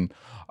conscription.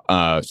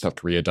 South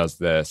Korea does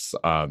this.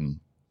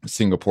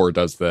 Singapore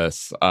does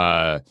this.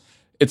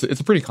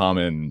 It's a pretty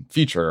common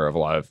feature of a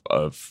lot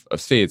of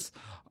states.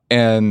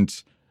 And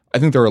I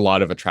think there are a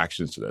lot of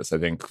attractions to this. I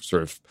think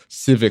sort of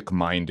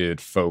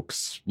civic-minded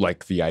folks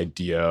like the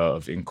idea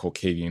of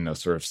inculcating a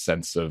sort of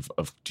sense of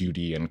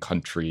duty and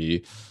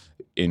country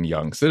in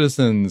young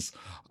citizens.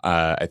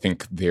 I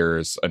think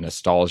there's a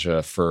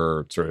nostalgia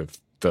for sort of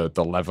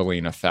the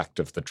leveling effect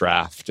of the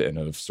draft and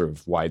of sort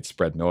of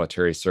widespread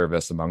military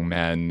service among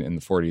men in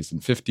the 40s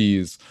and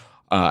 50s.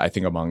 I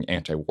think among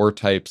anti-war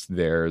types,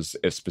 there's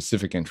a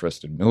specific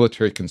interest in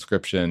military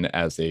conscription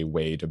as a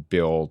way to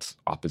build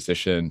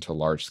opposition to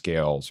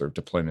large-scale sort of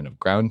deployment of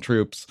ground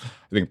troops.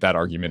 I think that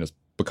argument has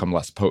become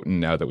less potent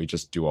now that we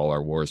just do all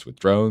our wars with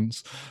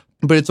drones.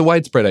 But it's a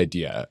widespread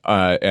idea.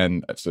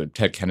 And so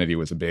Ted Kennedy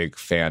was a big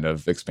fan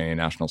of expanding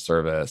national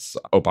service.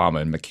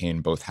 Obama and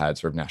McCain both had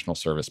sort of national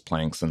service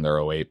planks in their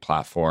 08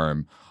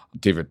 platform.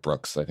 David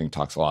Brooks, I think,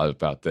 talks a lot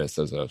about this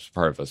as a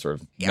part of a sort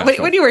of... Yeah,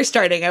 when you were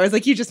starting, I was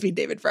like, you just mean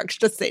David Brooks.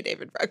 Just say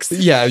David Brooks.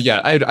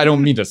 Yeah. I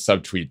don't mean to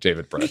subtweet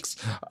David Brooks.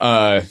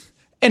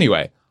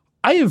 Anyway,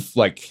 I have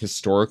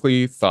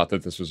historically thought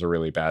that this was a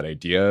really bad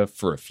idea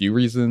for a few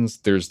reasons.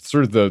 There's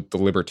sort of the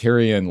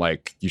libertarian,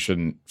 you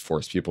shouldn't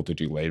force people to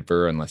do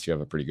labor unless you have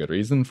a pretty good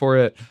reason for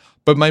it.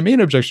 But my main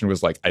objection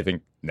was I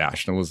think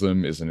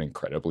nationalism is an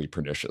incredibly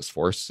pernicious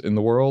force in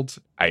the world.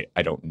 I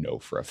don't know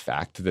for a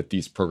fact that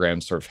these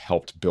programs sort of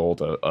helped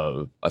build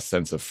a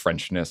sense of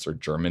Frenchness or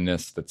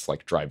Germanness that's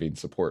driving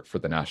support for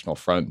the National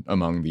Front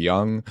among the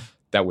young.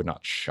 That would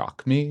not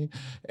shock me.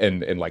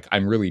 And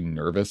I'm really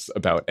nervous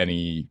about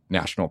any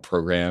national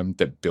program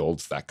that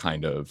builds that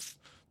kind of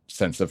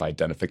sense of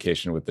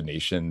identification with the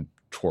nation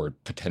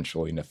toward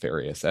potentially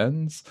nefarious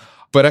ends.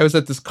 But I was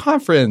at this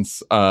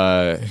conference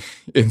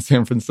in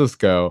San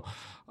Francisco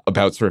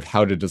about sort of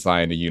how to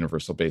design a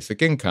universal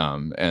basic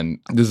income. And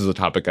this is a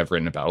topic I've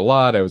written about a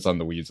lot. I was on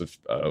the Weeds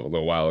a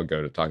little while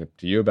ago to talk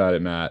to you about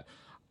it, Matt.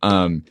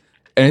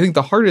 And I think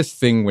the hardest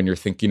thing when you're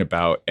thinking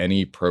about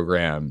any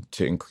program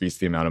to increase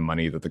the amount of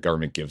money that the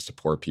government gives to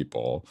poor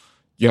people,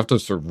 you have to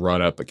sort of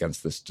run up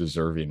against this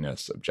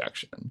deservingness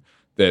objection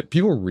that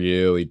people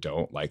really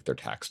don't like their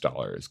tax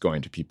dollars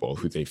going to people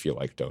who they feel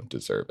don't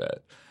deserve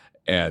it.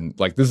 And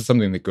this is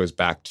something that goes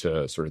back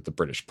to sort of the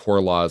British poor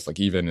laws.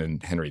 Even in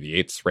Henry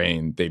VIII's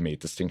reign, they made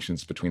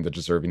distinctions between the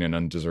deserving and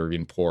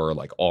undeserving poor,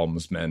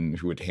 almsmen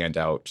who would hand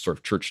out sort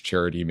of church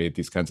charity made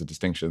these kinds of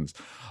distinctions.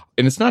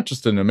 And it's not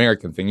just an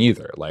American thing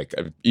either.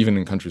 Even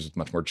in countries with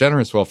much more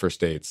generous welfare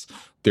states,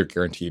 their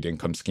guaranteed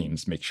income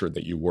schemes make sure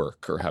that you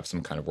work or have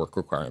some kind of work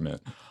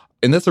requirement.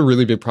 And that's a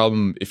really big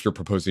problem if you're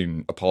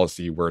proposing a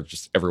policy where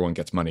just everyone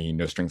gets money,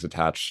 no strings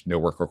attached, no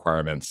work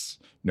requirements,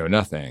 no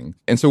nothing.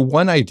 And so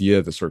one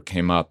idea that sort of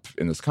came up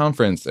in this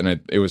conference,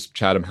 and it was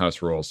Chatham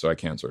House rules, so I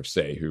can't sort of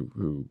say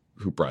who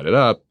brought it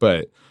up,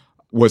 but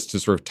was to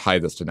sort of tie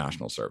this to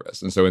national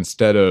service. And so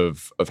instead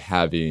of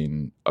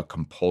having a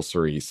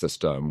compulsory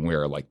system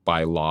where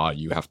by law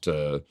you have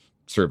to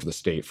serve the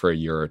state for a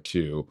year or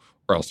two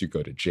or else you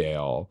go to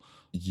jail,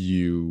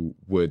 you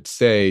would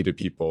say to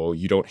people,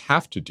 you don't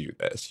have to do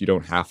this. You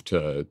don't have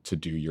to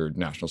do your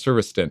national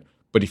service stint.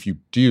 But if you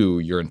do,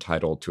 you're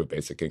entitled to a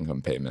basic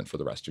income payment for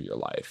the rest of your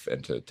life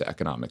and to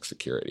economic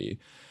security.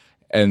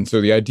 And so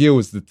the idea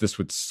was that this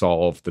would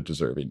solve the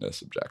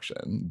deservingness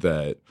objection,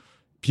 that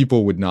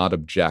people would not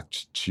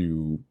object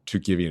to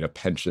giving a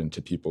pension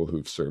to people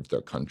who've served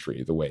their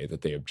country the way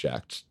that they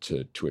object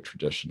to a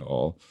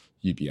traditional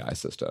UBI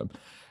system.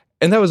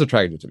 And that was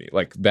attractive to me.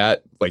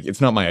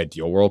 It's not my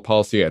ideal world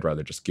policy. I'd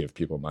rather just give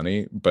people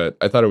money. But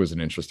I thought it was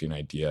an interesting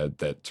idea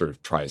that sort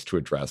of tries to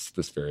address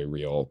this very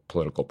real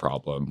political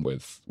problem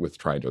with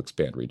trying to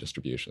expand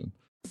redistribution.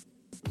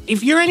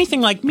 If you're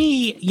anything like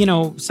me,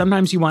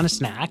 sometimes you want a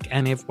snack,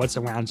 and if what's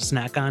around to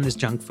snack on is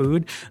junk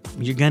food,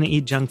 you're going to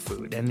eat junk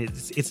food, and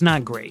it's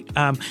not great.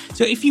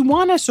 So if you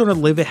want to sort of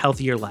live a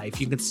healthier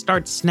life, you can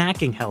start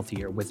snacking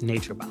healthier with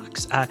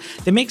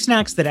NatureBox. They make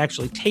snacks that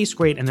actually taste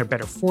great, and they're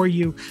better for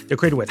you. They're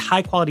created with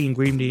high-quality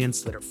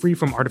ingredients that are free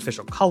from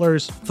artificial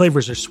colors,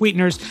 flavors, or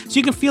sweeteners, so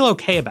you can feel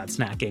okay about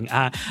snacking.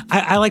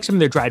 I like some of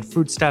their dried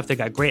fruit stuff. They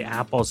got great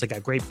apples. They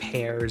got great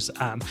pears.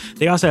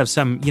 They also have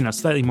some,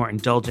 slightly more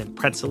indulgent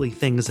pretzel-y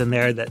things in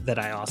there that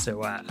I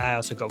also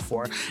go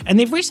for. And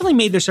they've recently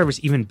made their service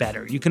even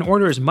better. You can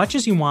order as much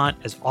as you want,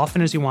 as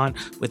often as you want,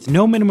 with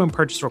no minimum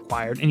purchase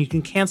required, and you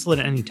can cancel it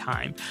at any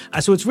time.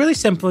 So it's really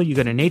simple. You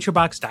go to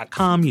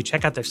naturebox.com, you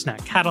check out their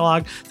snack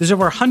catalog. There's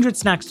over 100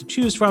 snacks to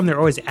choose from. They're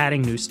always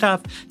adding new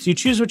stuff. So you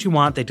choose what you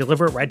want. They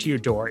deliver it right to your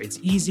door. It's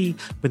easy.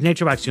 With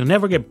NatureBox, you'll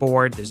never get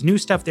bored. There's new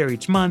stuff there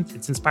each month.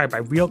 It's inspired by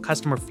real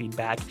customer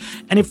feedback.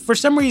 And if for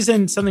some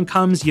reason something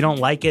comes, you don't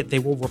like it, they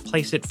will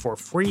replace it for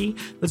free.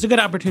 That's a good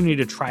opportunity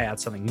to try out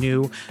something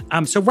new.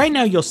 So right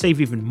now you'll save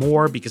even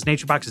more because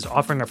NatureBox is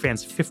offering our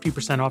fans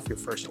 50% off your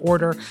first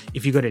order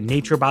if you go to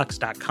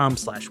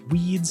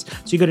naturebox.com/weeds.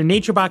 So you go to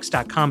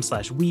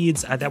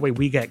naturebox.com/weeds. That way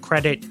we get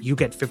credit. You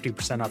get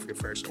 50% off your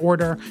first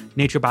order.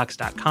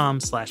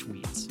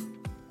 naturebox.com/weeds.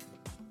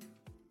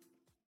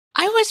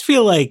 I always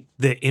feel like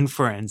the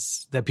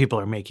inference that people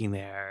are making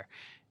there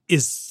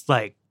is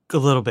a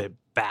little bit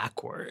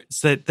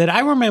backwards. That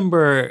I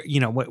remember,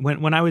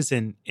 when I was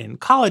in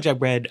college, I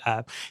read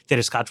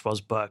Theda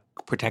Skocpol's book,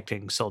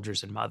 Protecting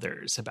Soldiers and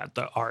Mothers, about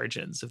the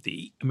origins of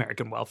the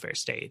American welfare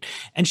state.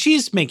 And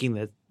she's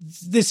making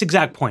this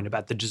exact point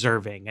about the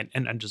deserving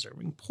and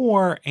undeserving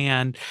poor,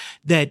 and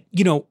that,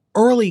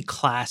 early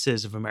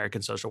classes of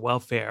American social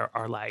welfare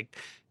are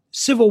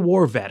Civil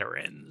War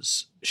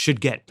veterans should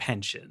get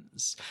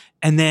pensions.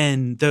 And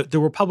then the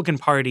Republican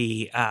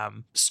Party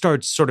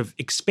starts sort of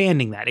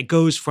expanding that. It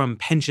goes from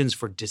pensions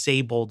for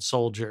disabled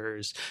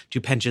soldiers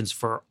to pensions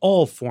for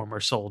all former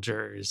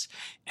soldiers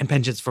and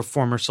pensions for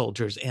former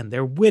soldiers and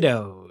their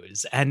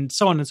widows and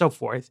so on and so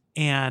forth.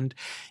 And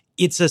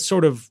it's a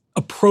sort of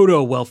a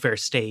proto-welfare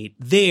state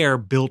there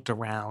built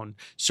around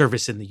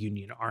service in the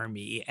Union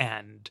Army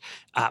and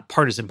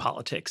partisan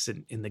politics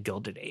in the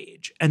Gilded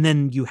Age. And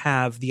then you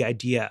have the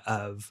idea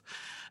of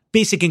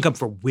basic income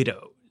for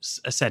widows,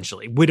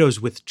 essentially, widows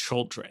with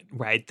children,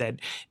 right? That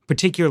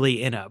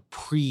particularly in a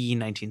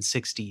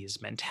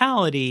pre-1960s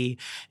mentality,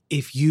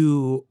 if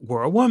you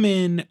were a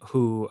woman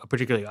who,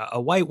 particularly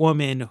a white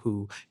woman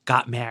who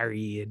got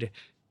married,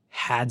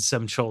 had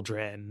some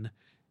children,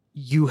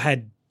 you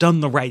had done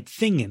the right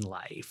thing in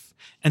life.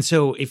 And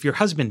so if your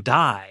husband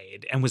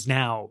died and was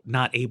now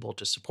not able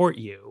to support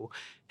you,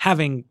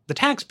 having the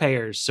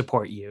taxpayers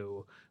support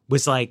you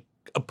was like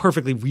a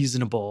perfectly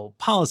reasonable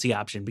policy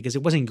option because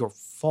it wasn't your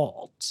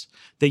fault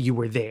that you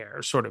were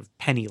there sort of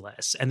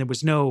penniless. And there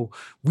was no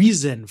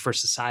reason for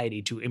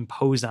society to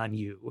impose on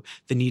you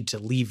the need to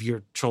leave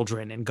your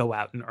children and go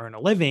out and earn a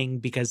living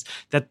because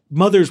that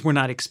mothers were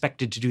not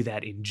expected to do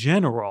that in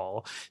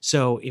general.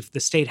 So if the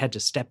state had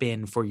to step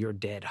in for your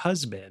dead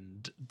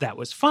husband, that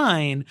was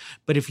fine.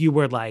 But if you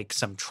were like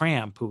some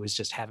tramp who was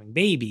just having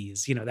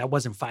babies, that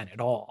wasn't fine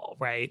at all,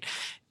 right?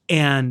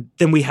 And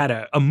then we had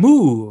a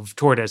move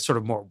toward a sort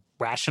of more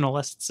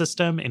rationalist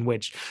system in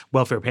which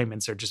welfare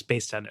payments are just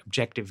based on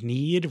objective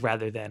need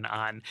rather than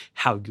on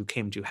how you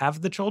came to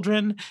have the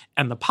children.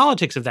 And the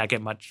politics of that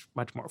get much,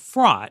 much more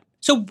fraught.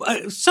 So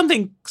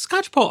something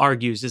Skocpol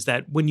argues is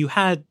that when you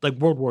had like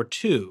World War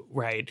II,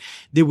 right,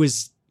 there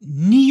was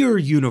near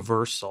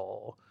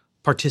universal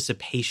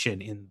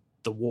participation in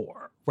the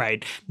war,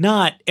 right?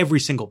 Not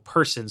every single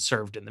person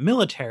served in the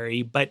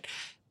military, but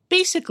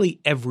basically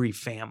every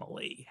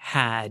family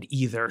had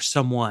either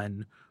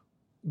someone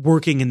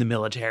working in the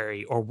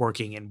military or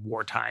working in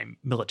wartime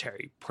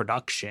military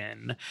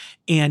production.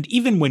 And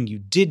even when you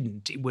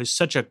didn't, it was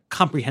such a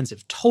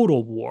comprehensive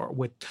total war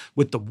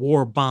with the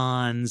war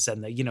bonds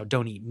and the,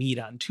 don't eat meat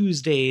on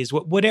Tuesdays,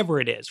 whatever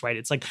it is, right?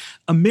 It's like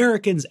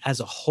Americans as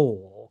a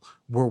whole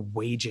were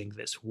waging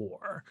this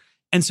war.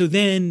 And so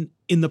then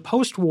in the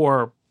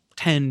post-war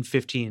 10,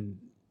 15,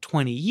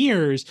 20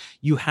 years,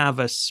 you have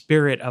a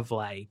spirit of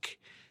like,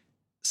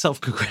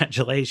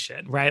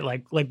 self-congratulation, right?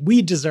 Like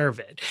we deserve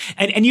it.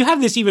 And you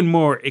have this even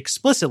more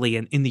explicitly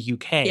in the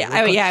UK. Yeah,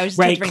 I was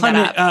just bring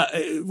that up.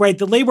 Right,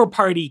 the Labour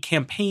Party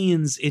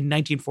campaigns in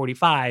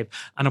 1945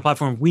 on a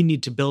platform, we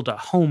need to build a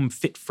home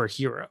fit for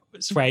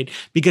heroes, right?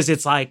 Because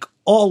it's like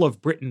all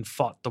of Britain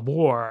fought the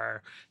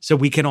war, so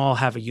we can all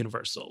have a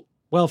universal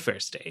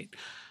welfare state.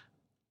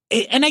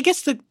 And I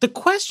guess the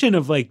question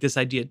of like this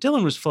idea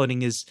Dylan was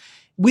floating is,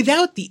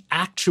 without the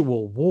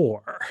actual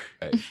war,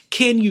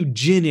 can you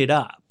gin it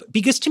up?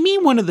 Because to me,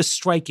 one of the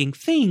striking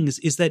things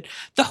is that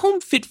the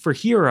Home Fit for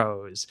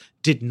Heroes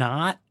did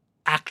not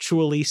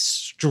actually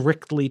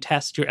strictly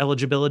test your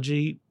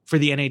eligibility for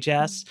the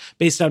NHS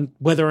based on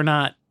whether or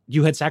not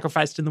you had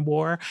sacrificed in the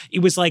war. It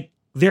was like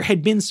there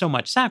had been so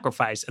much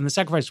sacrifice, and the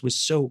sacrifice was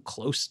so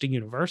close to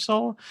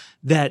universal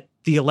that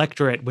the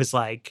electorate was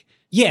like,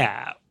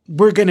 yeah,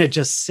 we're going to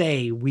just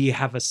say we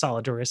have a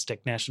solidaristic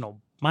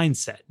national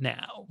mindset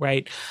now,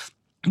 right?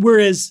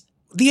 Whereas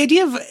the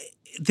idea of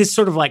this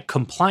sort of like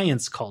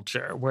compliance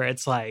culture where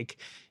it's like,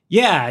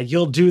 yeah,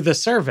 you'll do the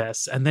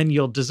service and then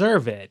you'll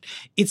deserve it.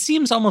 It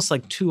seems almost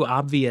like too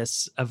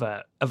obvious of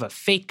a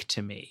fake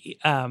to me.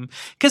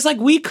 Because like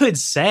we could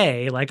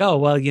say like, oh,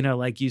 well,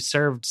 like you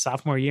served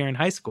sophomore year in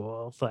high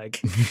school,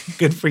 like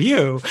good for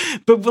you.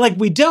 But like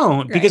we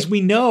don't because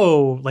we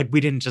know like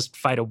we didn't just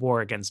fight a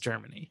war against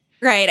Germany.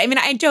 Right. I mean,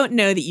 I don't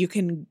know that you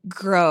can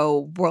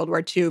grow World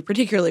War II,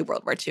 particularly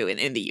World War II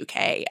in the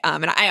UK.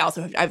 And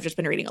I've just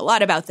been reading a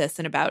lot about this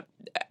and about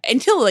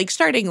until like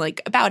starting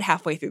like about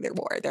halfway through the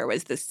war, there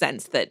was this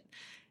sense that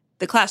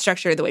the class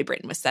structure, the way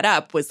Britain was set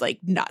up, was like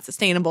not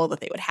sustainable,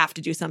 that they would have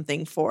to do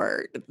something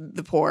for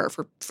the poor,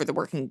 for the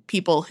working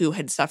people who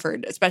had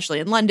suffered, especially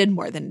in London,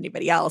 more than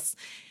anybody else.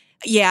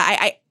 Yeah,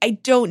 I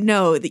don't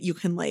know that you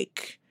can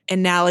like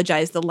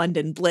analogize the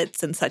London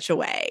Blitz in such a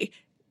way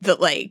that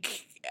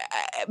like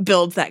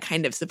builds that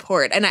kind of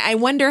support. And I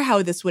wonder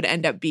how this would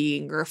end up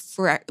being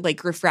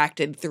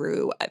refracted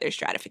through other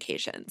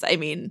stratifications. I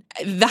mean,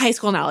 the high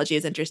school analogy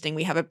is interesting.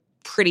 We have a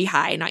pretty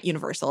high, not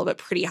universal, but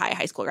pretty high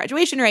high school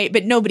graduation rate,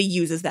 but nobody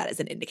uses that as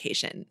an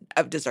indication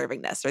of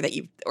deservingness or that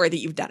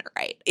you've done it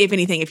right. If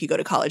anything, if you go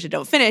to college and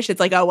don't finish, it's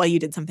like, oh, well, you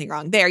did something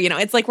wrong there.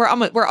 It's like we're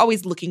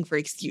always looking for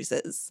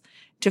excuses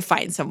to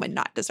find someone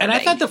not deserving.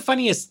 And I thought the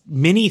funniest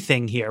mini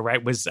thing here,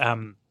 right, was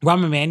Rahm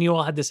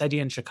Emanuel had this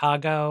idea in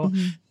Chicago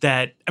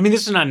that, I mean,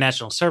 this is not a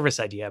national service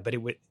idea, but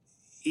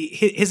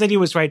his idea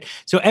was, right,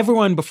 so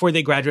everyone before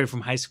they graduated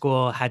from high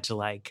school had to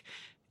like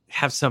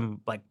have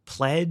some like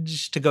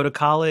pledge to go to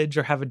college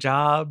or have a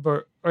job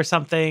or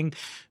something.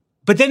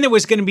 But then there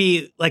was going to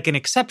be like an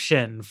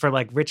exception for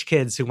like rich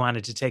kids who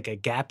wanted to take a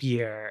gap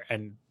year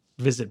and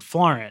visit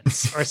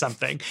Florence or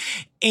something.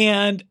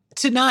 And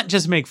to not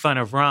just make fun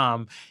of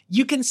Rahm,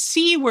 you can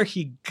see where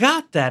he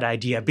got that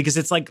idea, because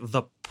it's like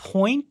the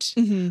point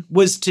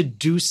was to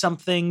do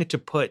something to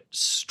put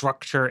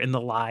structure in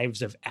the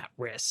lives of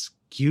at-risk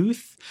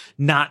youth,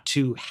 not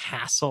to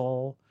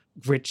hassle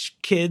rich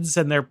kids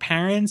and their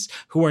parents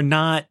who are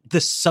not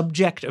the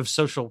subject of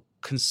social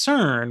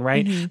concern,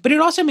 right? But it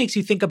also makes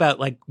you think about,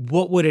 like,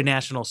 what would a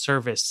national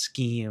service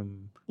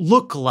scheme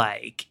look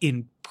like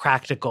in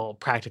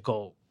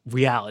practical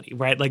reality,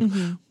 right? Like,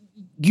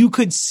 you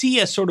could see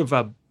a sort of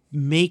a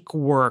make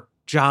work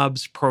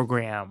jobs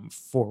program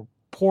for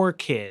poor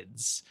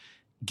kids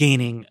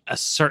gaining a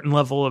certain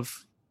level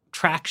of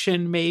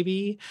traction,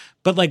 maybe.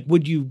 But, like,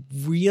 would you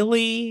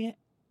really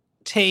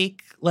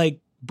take, like,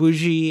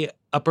 bougie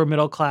upper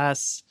middle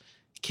class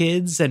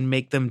kids and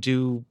make them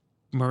do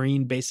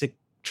Marine basic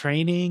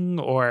training,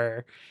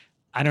 or,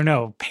 I don't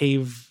know,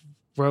 pave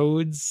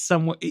roads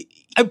somewhere?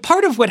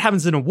 Part of what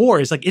happens in a war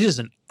is, like, it is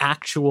an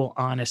actual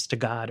honest to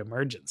God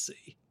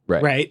emergency.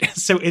 Right.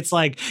 So it's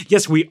like,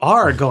 yes, we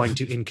are going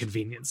to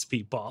inconvenience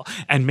people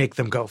and make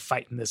them go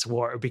fight in this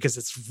war because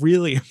it's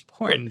really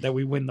important that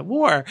we win the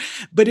war.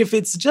 But if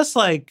it's just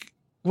like,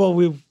 well,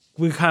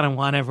 we kind of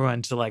want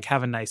everyone to, like,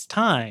 have a nice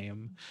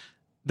time,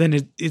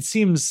 then it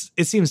seems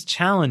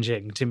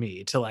challenging to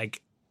me to,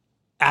 like,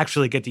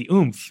 actually get the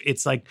oomph.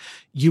 It's like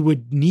you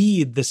would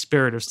need the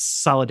spirit of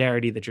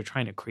solidarity that you're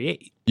trying to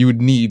create. You would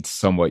need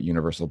somewhat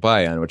universal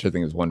buy-in, which I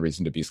think is one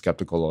reason to be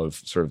skeptical of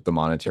sort of the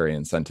monetary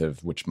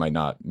incentive, which might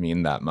not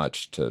mean that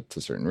much to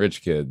certain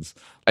rich kids.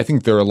 I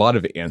think there are a lot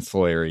of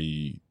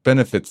ancillary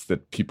benefits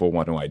that people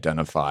want to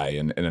identify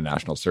in a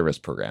national service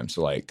program.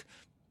 So, like,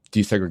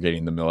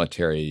 desegregating the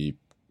military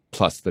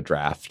plus the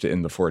draft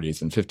in the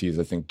 40s and 50s,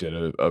 I think, did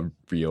a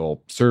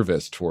real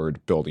service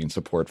toward building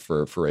support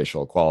for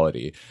racial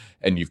equality.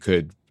 And you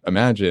could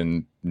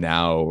imagine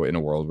now, in a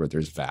world where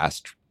there's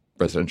vast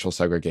residential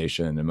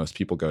segregation and most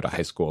people go to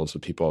high schools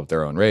with people of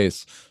their own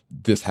race,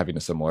 this having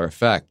a similar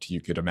effect.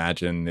 You could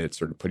imagine it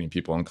sort of putting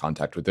people in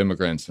contact with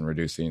immigrants and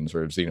reducing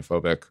sort of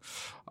xenophobic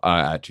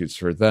attitudes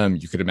toward them.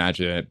 You could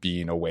imagine it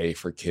being a way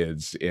for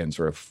kids in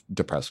sort of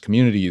depressed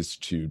communities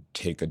to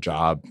take a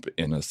job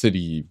in a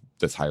city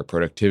that's higher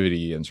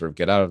productivity and sort of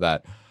get out of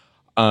that.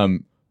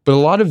 But a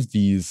lot of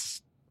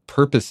these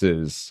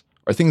purposes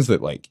are things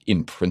that, like,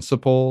 in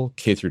principle,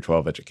 K through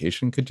 12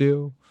 education could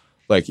do.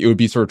 Like, it would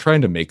be sort of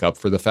trying to make up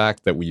for the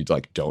fact that we,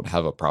 like, don't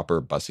have a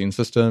proper busing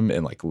system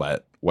and, like,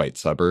 let white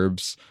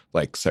suburbs,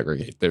 like,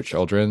 segregate their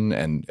children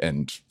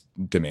and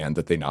demand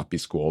that they not be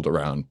schooled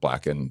around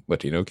Black and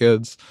Latino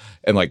kids.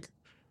 And, like,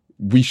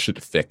 we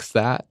should fix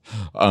that.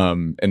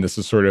 And this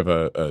is sort of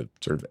a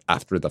sort of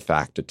after the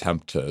fact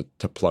attempt to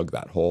plug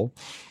that hole.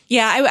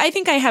 Yeah, I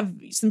think I have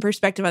some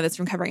perspective on this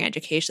from covering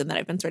education that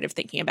I've been sort of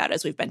thinking about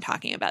as we've been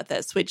talking about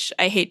this, which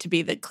I hate to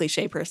be the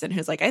cliche person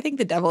who's like, I think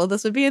the devil of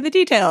this would be in the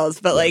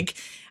details. But like,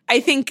 I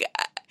think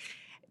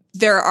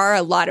there are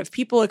a lot of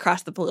people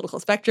across the political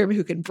spectrum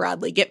who can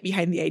broadly get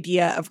behind the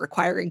idea of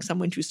requiring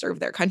someone to serve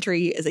their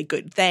country is a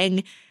good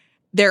thing.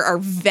 There are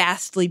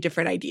vastly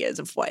different ideas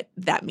of what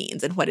that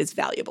means and what is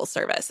valuable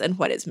service and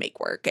what is make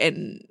work.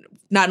 And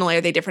not only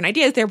are they different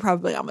ideas, they're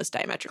probably almost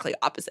diametrically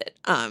opposite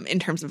in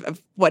terms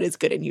of what is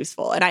good and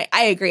useful. And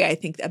I agree. I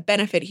think a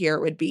benefit here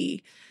would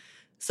be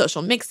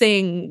social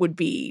mixing, would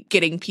be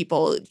getting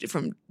people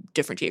from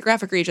different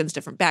geographic regions,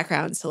 different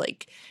backgrounds to,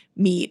 like,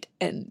 meet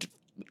and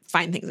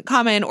find things in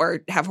common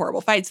or have horrible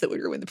fights that would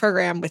ruin the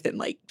program within,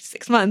 like,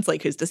 6 months.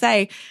 Like, who's to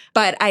say?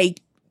 But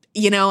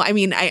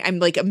I'm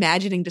like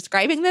imagining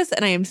describing this,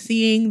 and I am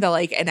seeing the,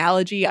 like,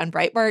 analogy on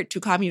Breitbart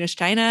to communist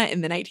China in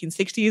the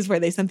 1960s where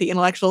they sent the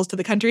intellectuals to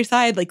the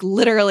countryside, like,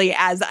 literally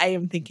as I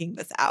am thinking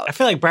this out. I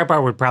feel like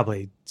Breitbart would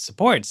probably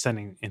support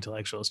sending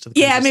intellectuals to the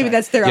countryside. Yeah, maybe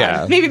that's the wrong.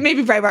 Yeah.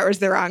 Maybe Breitbart was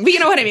the wrong. But you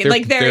know what I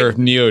mean? They're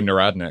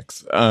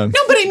neo-Narodniks.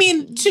 No, but I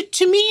mean,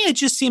 to me, it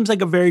just seems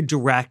like a very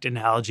direct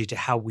analogy to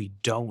how we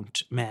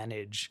don't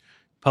manage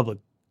public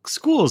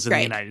schools in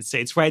the United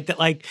States, right? That,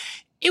 like,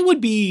 it would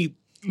be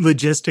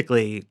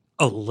logistically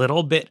a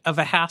little bit of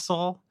a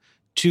hassle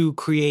to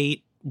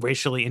create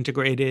racially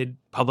integrated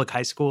public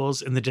high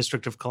schools in the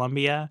District of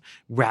Columbia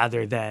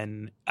rather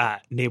than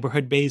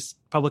neighborhood-based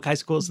public high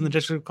schools in the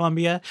District of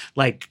Columbia.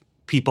 Like,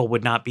 people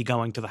would not be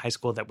going to the high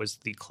school that was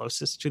the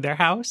closest to their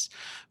house.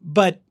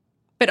 But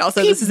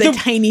also, this is a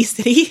tiny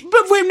city.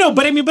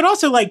 But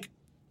also, like,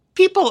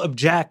 people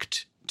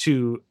object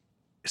to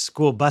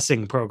school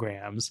busing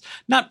programs,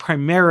 not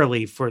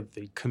primarily for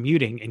the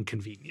commuting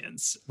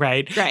inconvenience,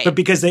 right? But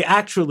because they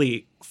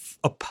actually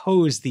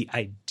oppose the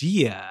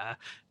idea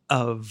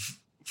of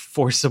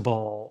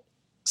forcible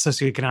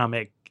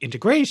socioeconomic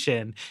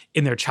integration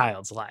in their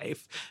child's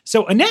life.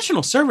 So a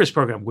national service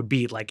program would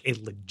be, like, a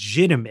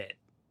legitimate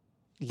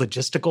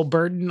logistical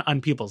burden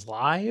on people's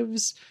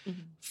lives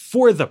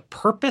for the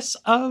purpose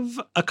of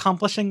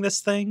accomplishing this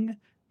thing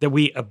that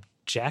we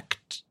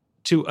object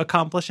to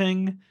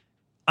accomplishing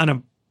on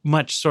a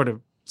much sort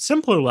of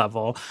simpler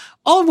level,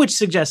 all of which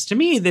suggests to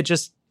me that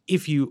just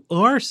if you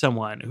are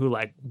someone who,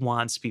 like,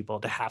 wants people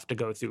to have to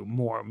go through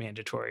more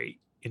mandatory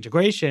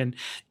integration,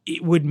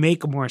 it would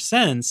make more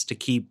sense to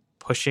keep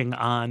pushing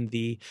on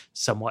the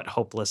somewhat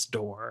hopeless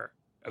door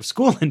of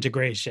school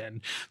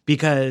integration,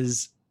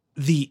 because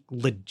the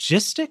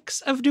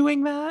logistics of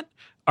doing that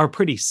are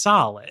pretty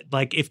solid.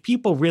 Like, if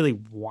people really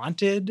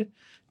wanted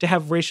to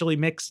have racially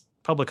mixed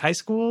public high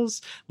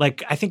schools,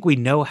 like, I think we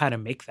know how to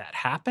make that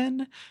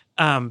happen.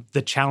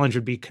 The challenge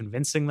would be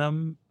convincing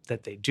them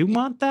that they do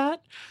want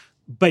that.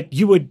 But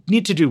you would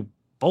need to do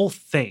both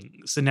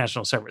things in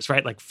national service,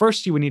 right? Like,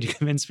 first you would need to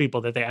convince people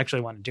that they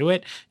actually want to do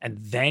it. And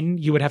then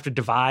you would have to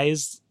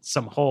devise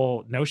some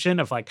whole notion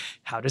of like,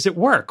 how does it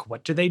work?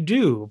 What do they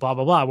do? Blah,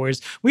 blah, blah.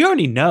 Whereas we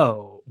already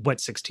know what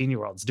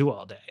 16-year-olds do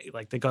all day.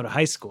 Like, they go to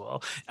high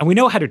school and we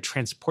know how to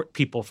transport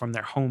people from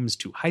their homes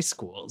to high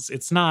schools.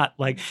 It's not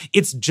like,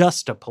 it's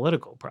just a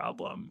political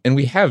problem. And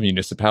we have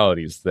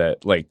municipalities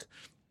that, like,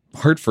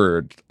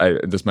 Hartford,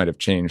 this might have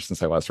changed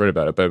since I last read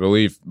about it, but I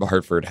believe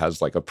Hartford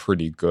has like a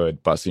pretty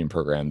good busing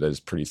program that is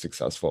pretty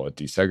successful at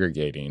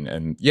desegregating.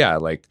 And yeah,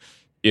 like,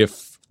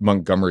 if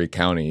Montgomery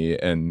County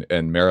and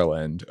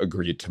Maryland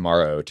agreed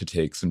tomorrow to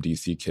take some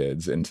DC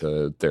kids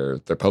into their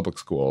public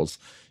schools,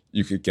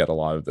 you could get a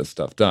lot of this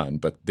stuff done,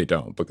 but they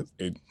don't, because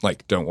they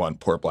like don't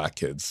want poor Black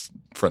kids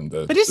from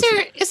the. But is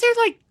there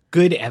like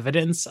good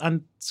evidence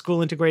on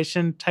school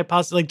integration type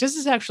policy? Like, does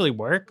this actually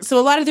work? So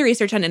a lot of the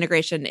research on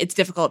integration, it's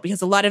difficult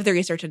because a lot of the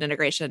research on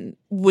integration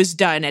was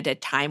done at a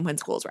time when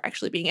schools were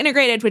actually being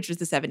integrated, which was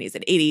the 70s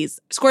and 80s.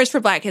 Scores for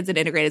Black kids in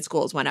integrated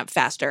schools went up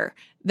faster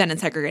than in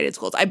segregated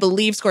schools. I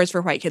believe scores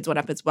for white kids went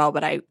up as well,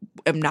 but I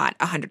am not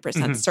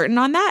 100% certain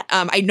on that.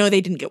 I know they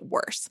didn't get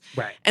worse.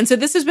 Right. And so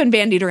this has been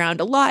bandied around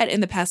a lot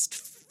in the past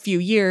few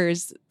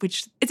years,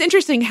 which it's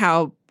interesting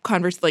how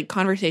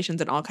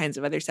conversations and all kinds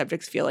of other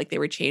subjects feel like they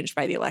were changed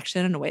by the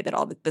election in a way that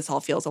this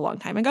all feels a long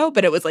time ago.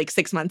 But it was like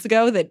 6 months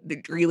ago that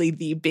really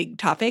the big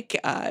topic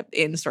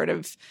in sort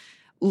of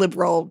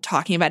liberal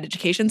talking about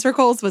education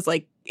circles was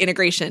like,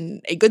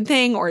 integration a good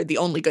thing or the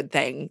only good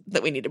thing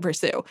that we need to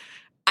pursue.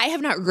 I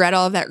have not read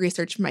all of that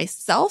research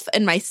myself,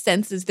 and my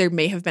sense is there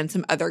may have been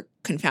some other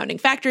confounding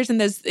factors in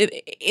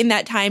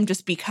that time,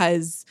 just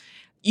because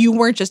you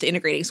weren't just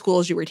integrating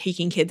schools, you were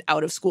taking kids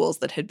out of schools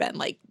that had been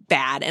like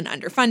bad and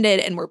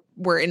underfunded, and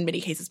were in many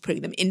cases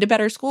putting them into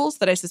better schools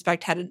that I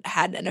suspect had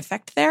an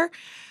effect there.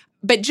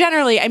 But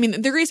generally, I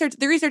mean, the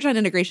research on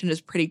integration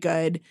is pretty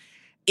good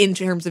in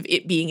terms of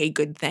it being a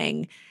good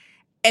thing.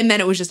 And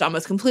then it was just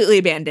almost completely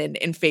abandoned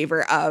in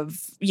favor of,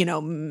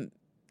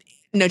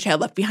 No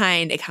Child Left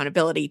Behind,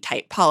 accountability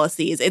type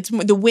policies.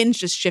 The winds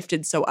just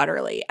shifted so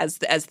utterly as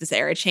this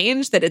era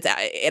changed that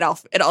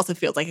it also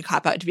feels like a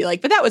cop out to be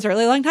like, but that was a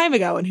really long time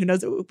ago, and who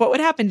knows what would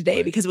happen today?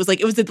 Right. Because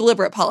it was a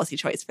deliberate policy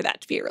choice for that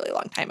to be a really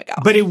long time ago.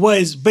 But it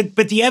was, but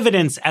the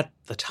evidence at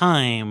the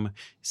time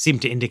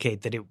seemed to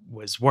indicate that it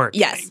was working.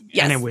 Yes,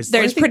 and it was.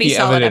 There's pretty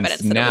solid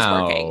evidence that it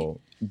was working.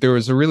 There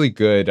was a really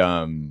good.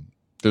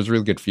 There's a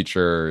really good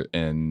feature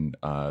in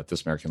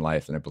This American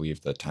Life, and I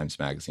believe the Times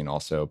Magazine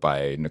also,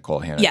 by Nicole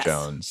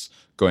Hannah-Jones,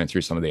 going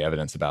through some of the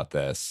evidence about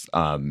this,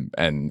 and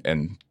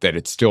that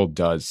it still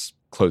does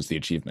close the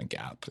achievement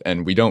gap.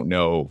 And we don't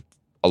know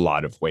a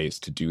lot of ways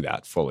to do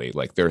that fully.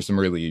 Like, there are some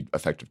really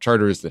effective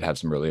charters that have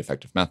some really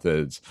effective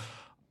methods,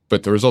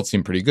 but the results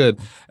seem pretty good.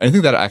 And I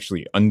think that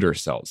actually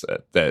undersells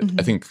it. That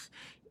I think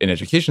in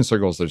education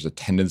circles, there's a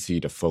tendency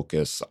to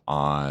focus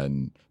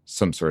on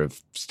some sort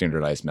of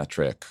standardized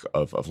metric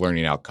of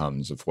learning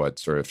outcomes, of what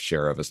sort of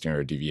share of a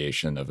standard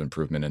deviation of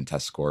improvement in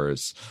test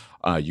scores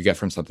you get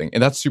from something.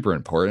 And that's super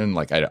important.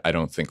 Like, I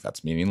don't think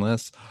that's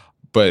meaningless.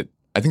 But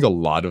I think a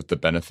lot of the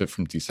benefit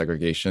from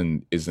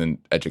desegregation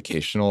isn't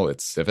educational,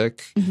 it's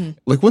civic.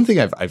 Like, one thing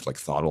I've like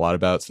thought a lot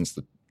about since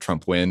the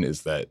Trump win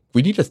is that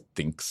we need to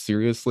think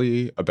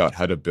seriously about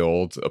how to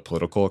build a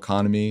political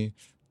economy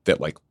that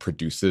like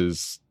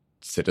produces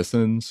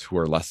citizens who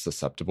are less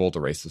susceptible to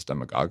racist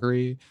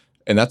demagoguery.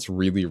 And that's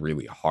really,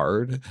 really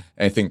hard.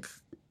 And I think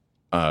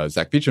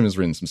Zach Beecham has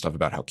written some stuff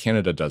about how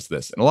Canada does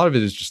this. And a lot of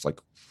it is just like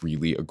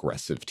really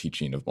aggressive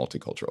teaching of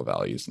multicultural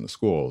values in the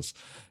schools.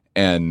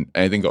 And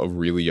I think a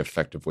really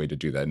effective way to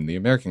do that in the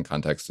American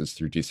context is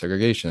through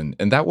desegregation.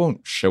 And that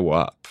won't show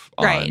up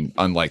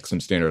on like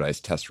some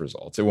standardized test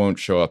results. It won't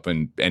show up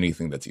in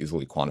anything that's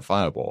easily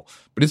quantifiable.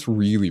 But it's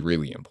really,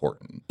 really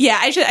important. Yeah,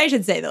 I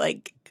should say that,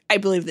 like, I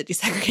believe that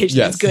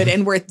desegregation is good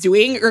and worth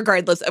doing,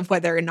 regardless of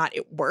whether or not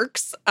it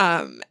works,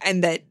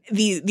 and that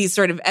these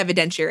sort of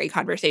evidentiary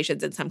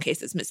conversations in some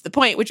cases miss the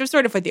point, which was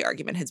sort of what the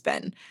argument has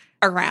been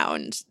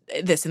around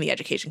this in the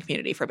education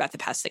community for about the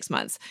past 6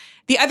 months.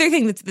 The other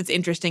thing that's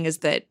interesting is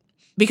that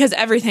because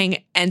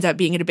everything ends up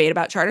being a debate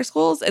about charter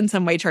schools, in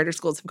some way charter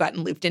schools have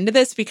gotten looped into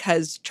this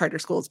because charter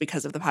schools,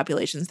 because of the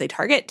populations they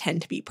target,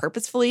 tend to be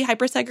purposefully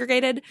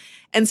hyper-segregated.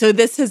 And so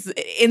this has,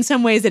 in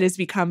some ways, it has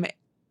become,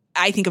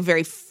 I think, a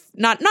very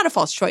not a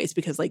false choice,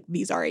 because like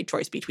these are a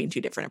choice between two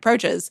different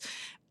approaches,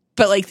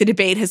 but like the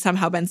debate has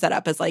somehow been set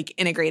up as like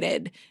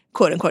integrated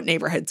quote unquote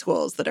neighborhood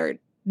schools that are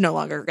no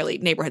longer really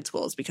neighborhood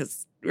schools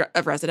because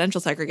of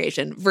residential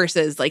segregation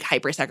versus like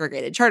hyper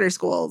segregated charter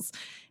schools.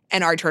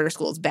 And are charter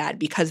schools bad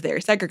because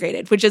they're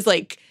segregated, which is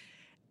like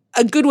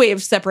a good way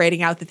of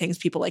separating out the things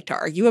people like to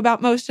argue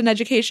about most in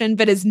education,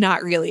 but is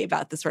not really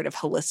about the sort of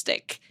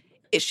holistic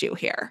issue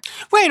here.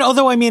 Right.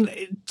 Although, I mean,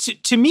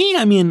 to me,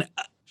 I mean,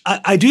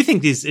 I do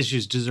think these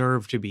issues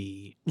deserve to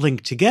be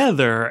linked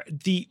together.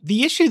 The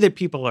issue that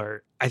people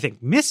are, I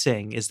think,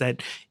 missing is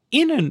that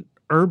in an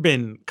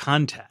urban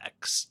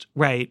context,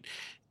 right,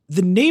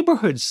 the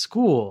neighborhood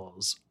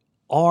schools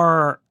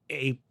are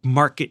a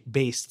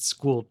market-based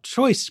school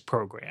choice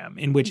program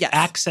in which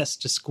access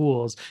to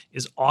schools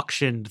is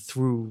auctioned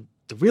through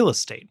the real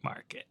estate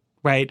market,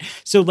 right?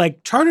 So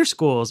like charter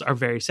schools are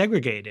very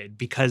segregated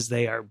because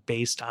they are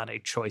based on a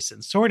choice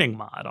and sorting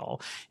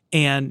model.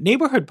 And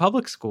neighborhood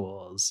public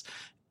schools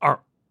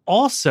are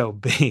also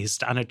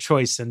based on a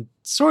choice and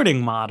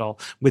sorting model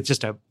with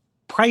just a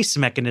price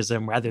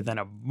mechanism rather than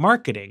a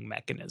marketing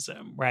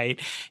mechanism,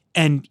 right?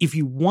 And if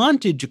you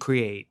wanted to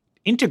create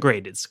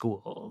integrated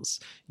schools,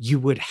 you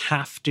would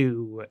have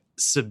to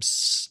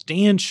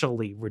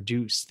substantially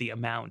reduce the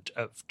amount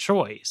of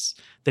choice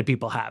that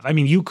people have. I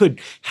mean, you could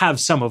have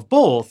some of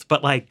both,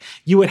 but like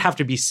you would have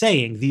to be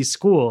saying these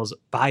schools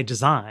by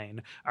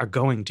design are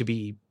going to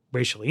be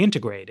racially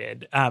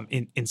integrated.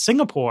 In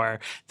Singapore,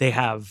 they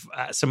have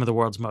some of the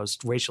world's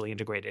most racially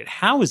integrated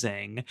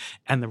housing.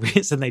 And the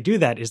reason they do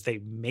that is they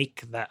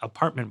make the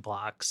apartment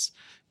blocks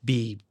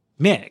be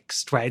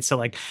mixed, right? So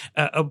like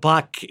a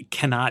block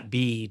cannot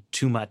be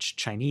too much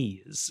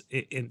Chinese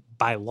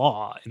by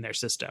law in their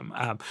system.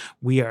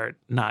 We are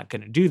not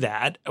going to do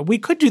that. We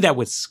could do that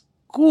with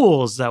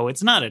schools, though.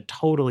 It's not a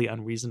totally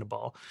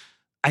unreasonable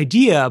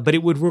idea, but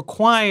it would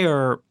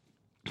require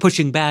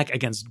pushing back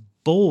against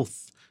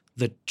both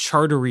the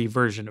chartery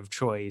version of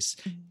choice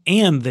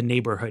and the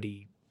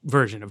neighborhoody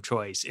version of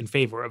choice in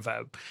favor of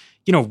a,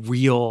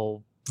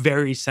 real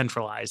very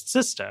centralized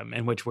system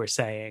in which we're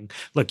saying,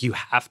 look, you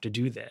have to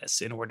do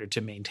this in order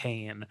to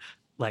maintain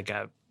like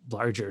a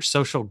larger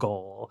social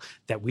goal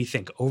that we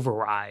think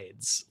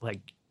overrides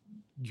like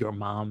your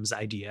mom's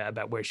idea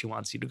about where she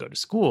wants you to go to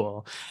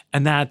school.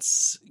 And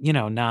that's,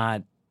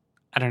 not,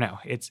 I don't know,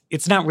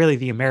 it's not really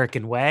the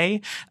American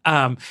way.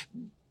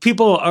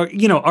 People are,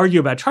 argue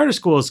about charter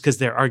schools because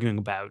they're arguing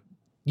about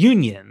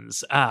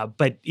unions.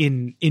 But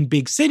in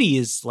big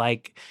cities,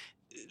 like,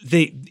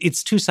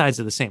 it's two sides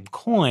of the same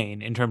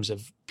coin in terms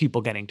of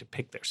people getting to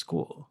pick their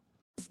school.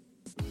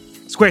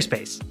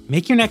 Squarespace.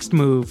 Make your next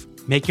move,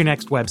 make your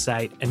next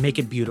website, and make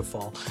it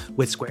beautiful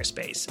with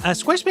Squarespace.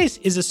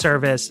 Squarespace is a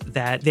service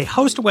that they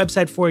host a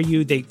website for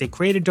you, they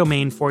create a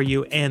domain for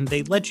you, and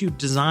they let you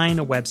design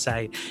a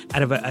website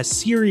out of a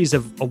series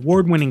of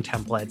award-winning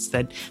templates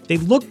that they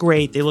look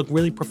great, they look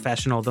really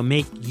professional, they'll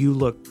make you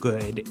look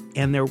good,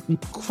 and they're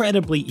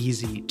incredibly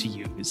easy to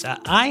use.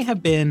 I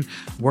have been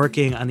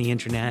working on the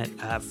internet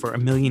for a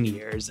million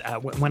years.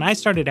 When I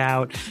started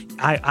out,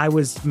 I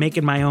was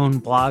making my own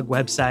blog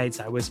websites,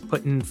 I was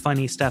putting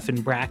funny stuff in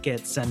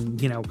brackets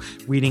and,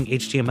 reading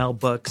HTML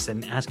books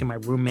and asking my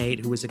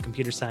roommate who was a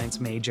computer science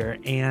major.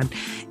 And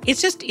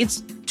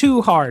it's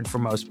too hard for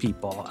most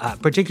people,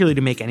 particularly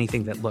to make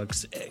anything that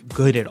looks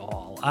good at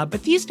all.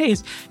 But these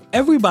days,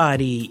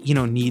 everybody,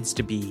 needs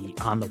to be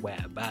on the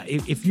web.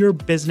 If you're a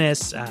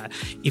business,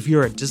 if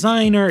you're a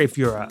designer, if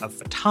you're a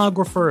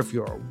photographer, if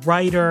you're a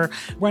writer,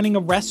 running a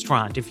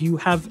restaurant, if you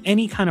have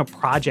any kind of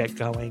project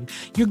going,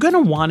 you're going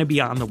to want to be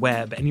on the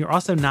web. And you're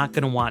also not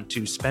going to want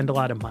to spend a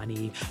lot of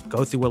money,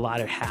 go through a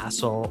lot of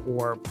hassle,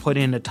 or put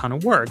in a ton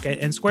of work.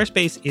 And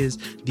Squarespace is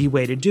the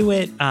way to do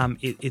it.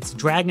 It's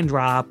drag and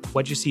drop.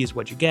 What you see is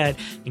what you get.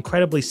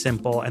 Incredibly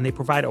simple. And they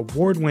provide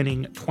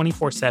award-winning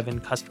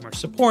 24/7 customer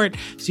support,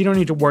 so you don't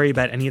need to worry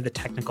about any of the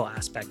technical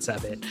aspects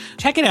of it.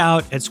 Check it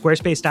out at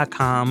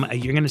squarespace.com.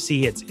 You're going to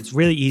see it's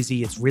really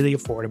easy, it's really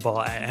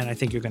affordable, and I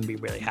think you're going to be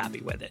really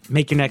happy with it.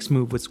 Make your next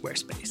move with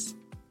Squarespace.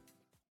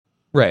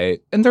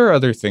 Right. And there are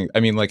other things.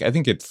 I mean, like, I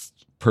think it's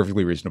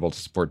perfectly reasonable to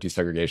support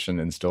desegregation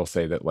and still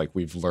say that, like,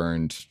 we've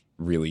learned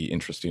really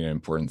interesting and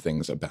important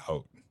things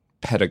about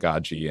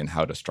pedagogy and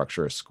how to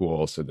structure a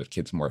school so that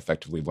kids more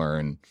effectively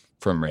learn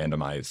from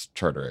randomized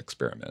charter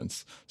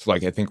experiments. So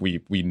like, I think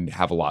we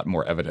have a lot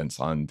more evidence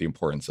on the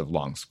importance of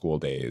long school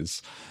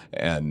days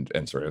and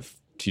sort of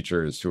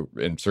teachers who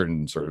in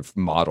certain sort of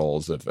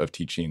models of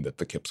teaching that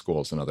the KIPP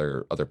schools and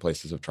other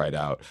places have tried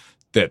out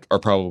that are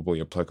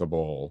probably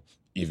applicable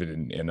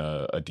even in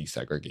a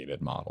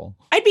desegregated model.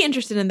 I'd be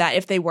interested in that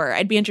if they were.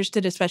 I'd be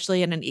interested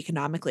especially in an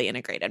economically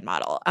integrated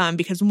model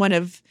because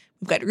we've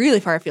got really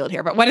far afield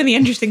here, but one of the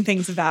interesting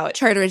things about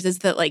charters is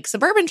that like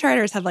suburban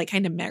charters have like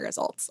kind of meh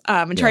results.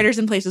 And charters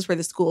in places where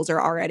the schools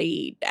are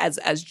already as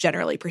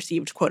generally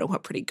perceived, quote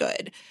unquote, pretty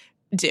good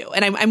do.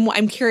 And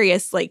I'm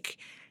curious, like,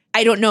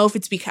 I don't know if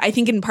it's because, I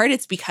think in part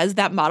it's because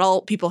that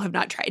model, people have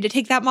not tried to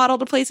take that model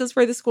to places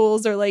where the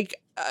schools are like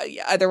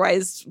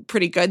otherwise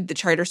pretty good. The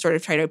charter sort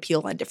of try to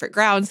appeal on different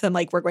grounds than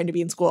like, we're going to be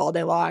in school all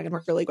day long and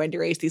we're really going to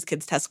raise these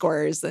kids' test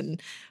scores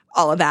and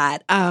all of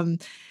that. I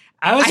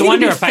always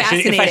wonder if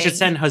I should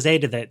send Jose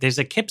to there's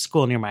a KIPP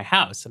school near my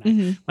house. And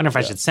I wonder if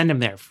I should send him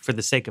there for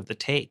the sake of the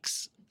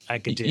takes. I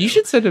could do. You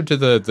should send him to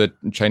the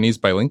Chinese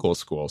bilingual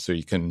school so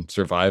you can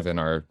survive in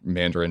our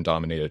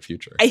Mandarin-dominated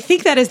future. I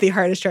think that is the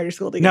hardest charter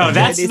school to get. No,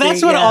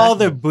 that's what all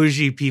the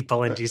bougie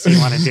people in DC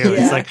want to do.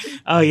 It's like,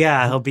 oh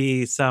yeah, he'll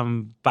be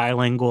some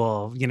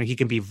bilingual. He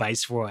can be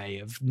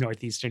viceroy of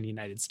northeastern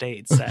United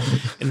States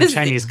in the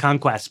Chinese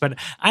conquest. But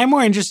I'm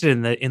more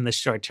interested in the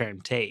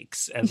short-term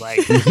takes. And like,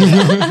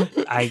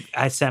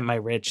 I sent my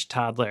rich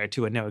toddler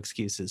to a no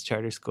excuses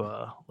charter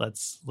school.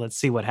 Let's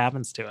see what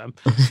happens to him.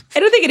 I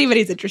don't think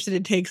anybody's interested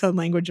in takes on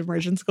language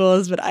immersion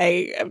schools, but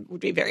I would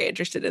be very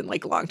interested in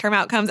like long-term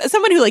outcomes. As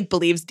someone who like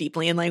believes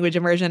deeply in language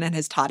immersion and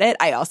has taught it,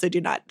 I also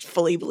do not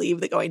fully believe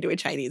that going to a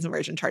Chinese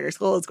immersion charter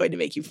school is going to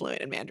make you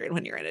fluent in Mandarin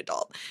when you're an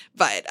adult.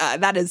 But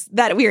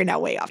that we are now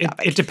way off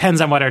topic. It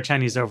depends on what our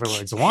Chinese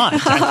overlords want.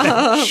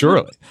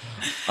 Surely.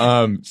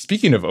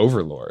 Speaking of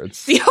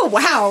overlords. Oh,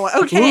 wow.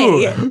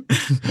 Okay.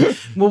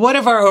 Well, what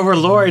if our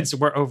overlords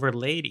were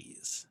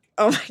overladies?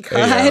 Oh my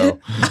God.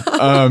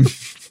 I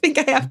think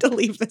I have to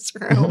leave this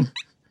room.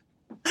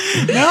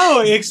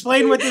 No,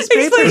 explain what this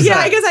paper is. Yeah,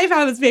 I guess I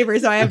found this paper,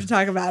 so I have to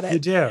talk about it. You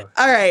do.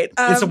 All right.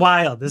 It's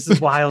wild. This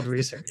is wild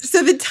research.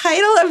 So the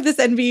title of this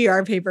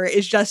NVER paper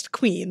is just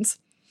Queens.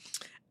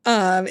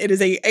 It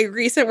is a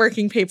recent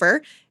working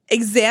paper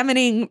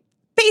examining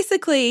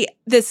basically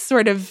this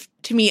sort of,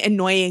 to me,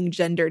 annoying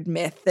gendered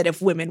myth that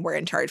if women were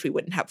in charge, we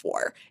wouldn't have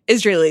war,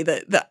 is really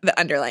the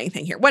underlying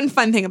thing here. One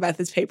fun thing about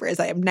this paper is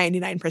I am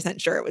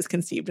 99% sure it was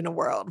conceived in a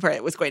world where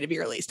it was going to be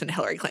released in a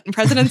Hillary Clinton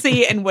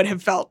presidency and would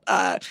have felt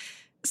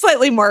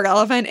slightly more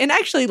relevant and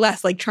actually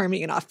less like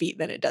charming and offbeat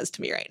than it does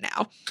to me right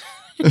now.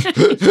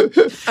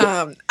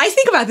 I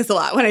think about this a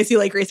lot when I see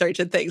like research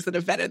and things that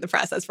have been in the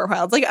process for a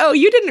while. It's like, oh,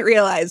 you didn't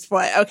realize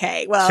what?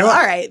 Okay, well, sure.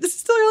 All right, this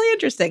is still really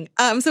interesting.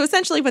 So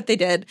essentially what they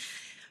did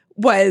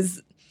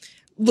was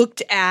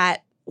looked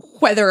at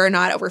whether or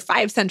not over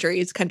 5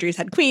 centuries countries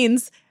had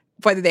queens,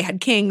 whether they had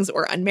kings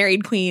or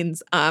unmarried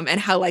queens, and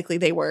how likely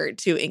they were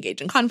to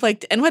engage in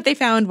conflict. And what they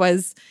found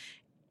was,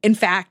 in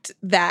fact,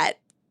 that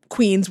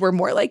queens were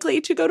more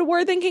likely to go to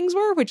war than kings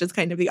were, which is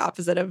kind of the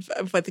opposite of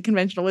what the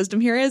conventional wisdom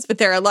here is. But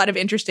there are a lot of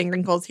interesting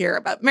wrinkles here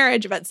about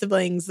marriage, about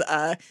siblings,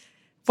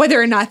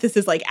 whether or not this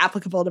is like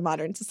applicable to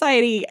modern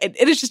society.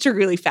 It is just a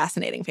really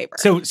fascinating paper.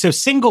 So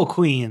single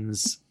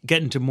queens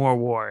get into more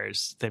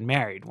wars than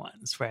married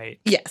ones, right?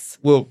 Yes.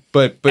 Well,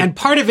 but and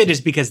part of it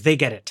is because they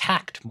get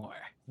attacked more.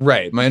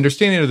 Right. My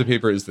understanding of the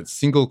paper is that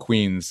single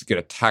queens get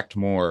attacked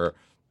more.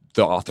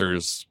 The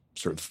authors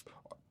sort of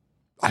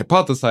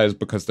hypothesize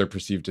because they're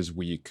perceived as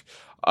weak,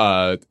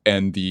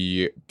 and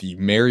the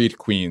married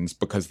queens,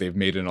 because they've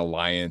made an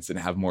alliance and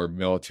have more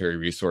military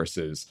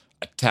resources,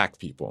 attack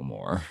people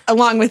more.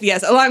 Along with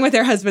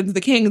their husbands,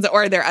 the kings,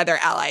 or their other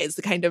allies,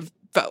 kind of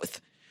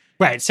both.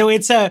 Right. So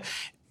it's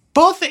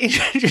both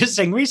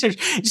interesting research.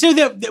 So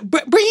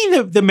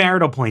bringing the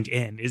marital point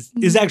in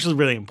is actually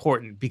really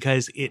important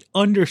because it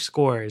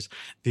underscores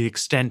the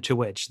extent to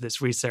which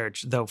this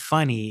research, though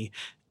funny,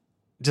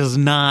 does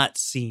not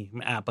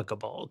seem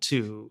applicable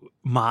to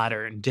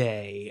modern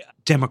day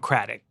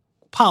democratic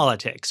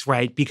politics,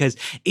 right? Because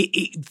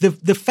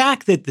the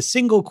fact that the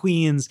single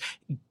queens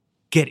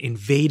get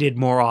invaded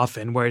more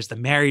often, whereas the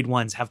married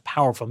ones have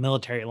powerful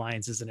military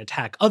alliances and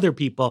attack other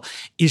people,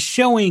 is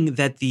showing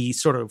that the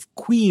sort of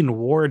queen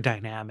war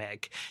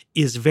dynamic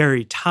is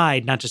very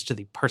tied not just to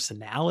the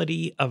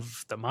personality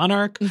of the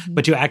monarch,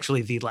 but to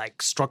actually the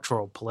like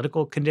structural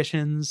political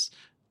conditions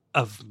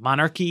of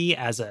monarchy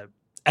as a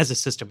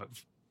system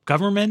of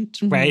government,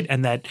 right?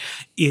 And that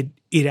it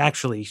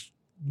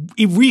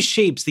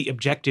reshapes the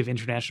objective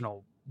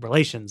international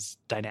relations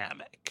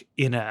dynamic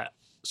in a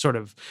sort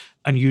of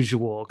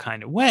unusual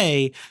kind of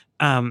way.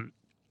 I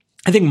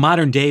think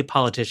modern day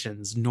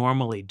politicians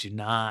normally do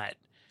not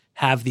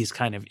have these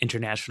kind of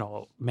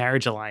international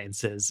marriage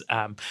alliances.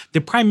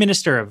 The prime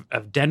minister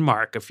of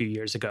Denmark a few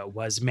years ago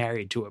was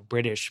married to a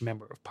British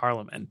member of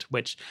parliament,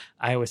 which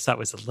I always thought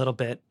was a little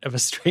bit of a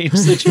strange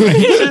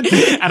situation.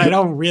 And I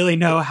don't really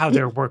know how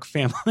their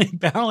work-family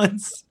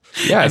balance.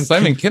 Yeah,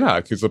 Simon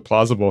Kinnock, who's a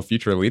plausible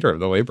future leader of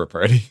the Labour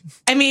Party.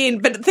 I mean,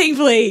 but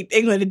thankfully,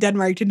 England and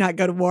Denmark did not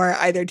go to war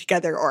either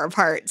together or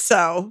apart,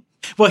 so...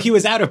 Well, he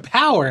was out of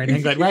power in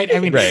England, right? I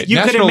mean, right. You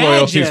National could imagine,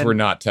 loyalties were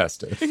not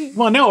tested.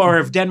 Well, no, or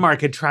if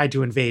Denmark had tried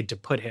to invade to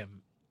put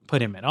him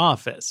in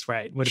office,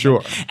 right?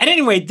 Sure. And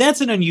anyway,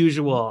 that's an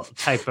unusual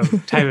type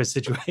of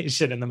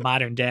situation in the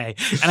modern day,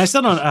 and I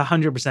still don't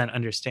 100%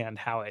 understand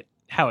how it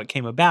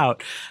came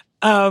about.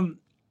 But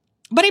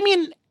I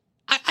mean,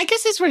 I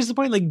guess this raises the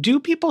point: like, do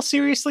people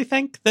seriously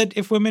think that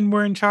if women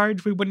were in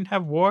charge, we wouldn't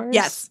have wars?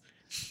 Yes.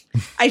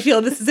 I feel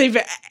I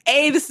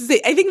think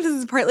this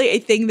is partly a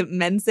thing that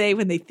men say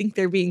when they think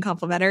they're being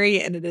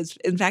complimentary, and it is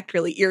in fact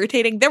really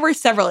irritating. There were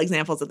several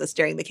examples of this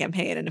during the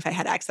campaign, and if I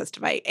had access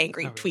to my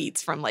angry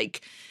tweets from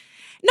like,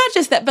 not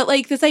just that, but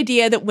like this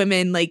idea that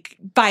women like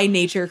by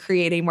nature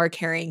create a more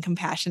caring,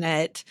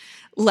 compassionate,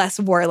 less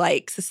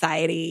warlike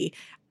society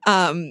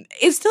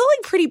is still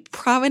like pretty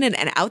prominent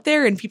and out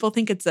there, and people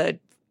think it's a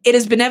it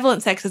is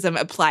benevolent sexism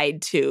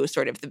applied to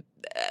sort of the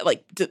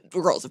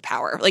roles of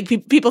power. Like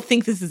people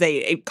think this is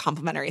a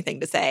complimentary thing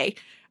to say,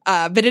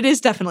 but it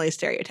is definitely a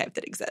stereotype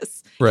that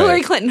exists. Right.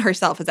 Hillary Clinton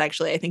herself has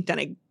actually, I think, done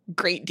a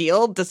great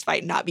deal,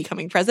 despite not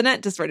becoming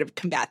president, to sort of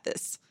combat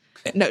this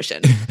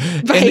notion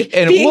by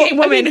being a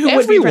woman who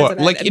would be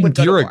president. Like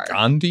Indira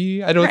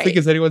Gandhi, I don't think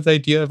is anyone's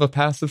idea of a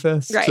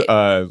pacifist. Right.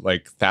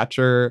 Like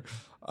Thatcher.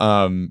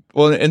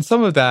 Well, and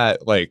some of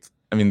that, like,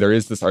 I mean, there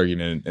is this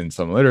argument in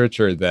some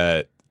literature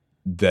that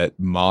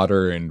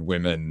modern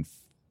women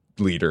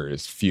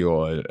leaders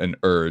feel an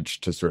urge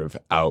to sort of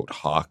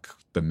out-hawk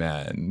the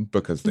men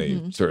because they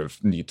sort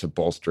of need to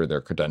bolster their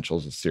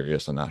credentials as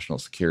serious on national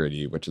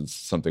security, which is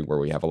something where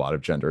we have a lot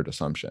of gendered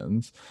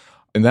assumptions.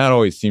 And that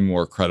always seemed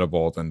more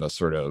credible than the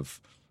sort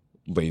of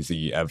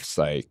lazy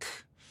ev-psych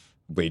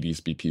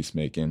ladies be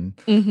peacemaking.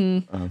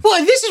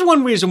 Well, this is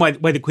one reason why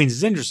the Queen's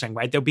is interesting,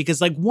 right? Though,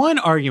 because like one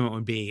argument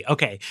would be,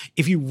 okay,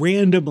 if you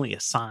randomly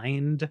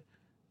assigned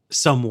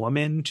some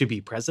woman to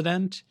be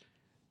president,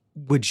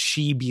 would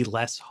she be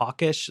less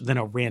hawkish than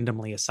a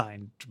randomly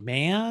assigned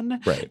man?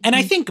 Right. And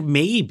I think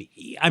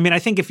maybe. I mean, I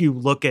think if you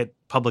look at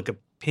public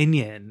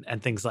opinion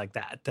and things like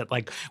that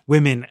like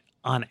women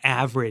on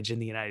average in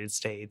the United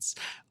States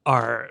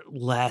are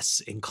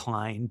less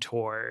inclined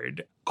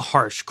toward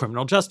harsh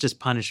criminal justice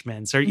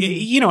punishments or,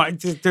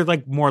 they're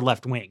like more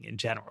left wing in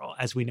general,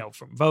 as we know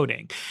from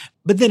voting.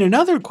 But then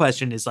another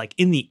question is like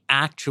in the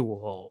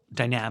actual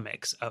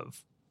dynamics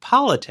of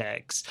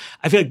politics,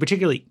 I feel like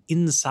particularly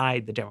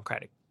inside the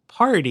Democratic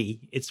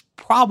Party, it's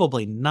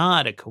probably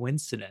not a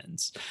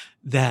coincidence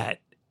that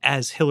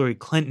as Hillary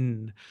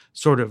Clinton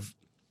sort of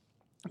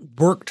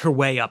worked her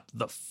way up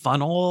the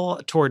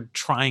funnel toward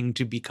trying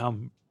to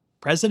become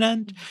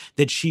president,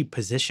 that she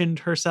positioned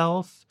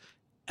herself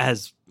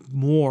as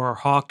more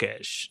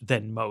hawkish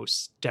than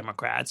most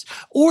Democrats,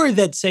 or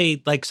that,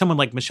 say, like someone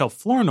like Michelle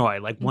Flournoy,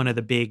 like one of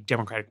the big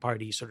Democratic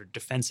Party sort of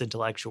defense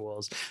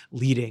intellectuals,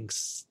 leading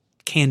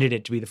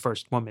candidate to be the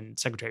first woman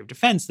Secretary of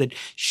Defense, that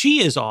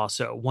she is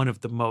also one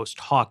of the most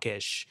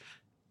hawkish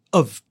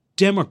of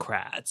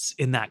Democrats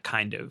in that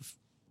kind of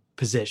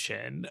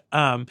position.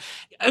 I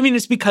mean,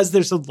 it's because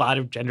there's a lot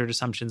of gendered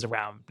assumptions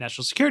around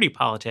national security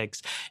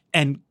politics.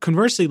 And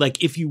conversely,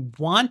 like if you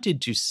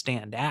wanted to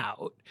stand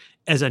out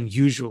as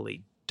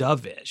unusually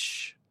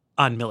dovish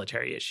on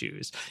military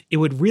issues, it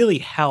would really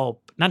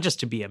help not just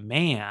to be a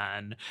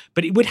man,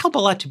 but it would help a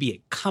lot to be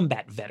a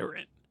combat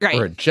veteran. Right.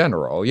 Or a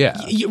general, yeah.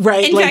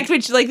 Right. In fact,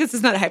 which like this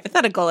is not a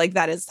hypothetical, like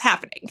that is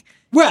happening.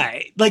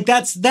 Right. Like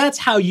that's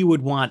how you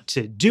would want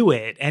to do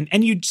it.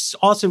 And you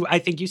also, I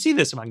think you see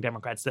this among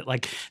Democrats, that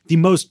like the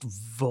most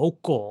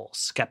vocal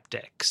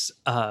skeptics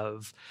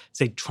of,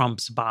 say,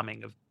 Trump's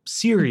bombing of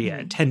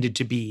Syria tended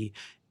to be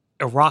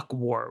Iraq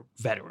War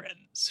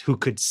veterans who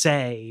could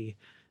say,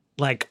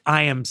 like,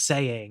 I am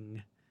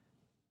saying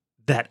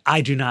that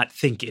I do not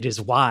think it is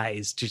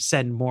wise to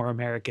send more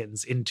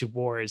Americans into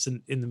wars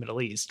in the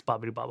Middle East, blah,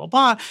 blah, blah, blah,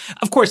 blah.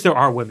 Of course, there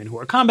are women who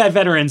are combat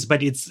veterans,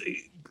 but it's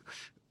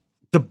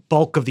the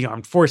bulk of the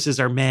armed forces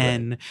are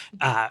men.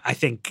 Right. I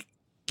think,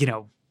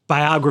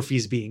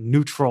 biographies being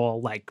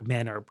neutral, like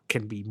men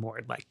can be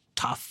more like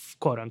tough,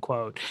 quote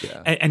unquote.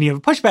 Yeah. And you have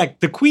a pushback.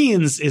 The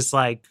Queen's is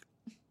like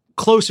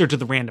closer to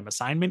the random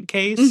assignment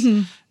case.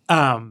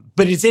 But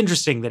it's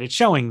interesting that it's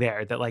showing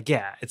there that like,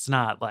 yeah, it's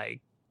not like,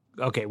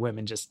 okay,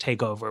 women just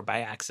take over by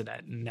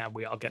accident and now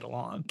we all get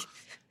along.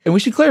 And we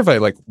should clarify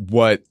like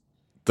what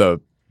the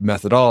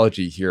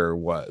methodology here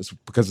was,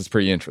 because it's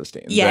pretty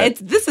interesting. Yeah,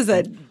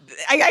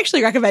 I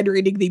actually recommend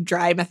reading the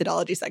dry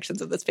methodology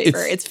sections of this paper.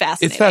 It's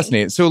fascinating. It's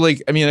fascinating. So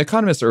like, I mean,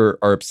 economists are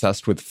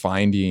obsessed with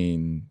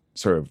finding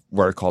sort of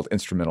what are called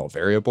instrumental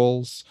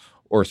variables,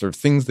 or sort of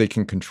things they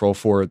can control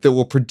for that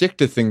will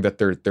predict a thing that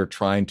they're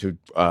trying to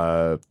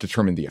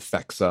determine the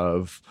effects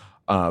of,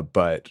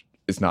 but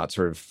is not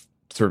sort of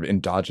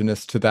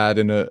endogenous to that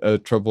in a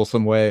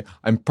troublesome way.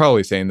 I'm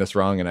probably saying this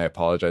wrong, and I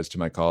apologize to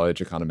my college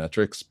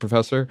econometrics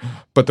professor.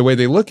 But the way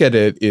they look at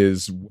it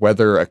is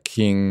whether a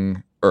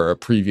king or a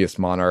previous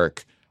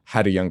monarch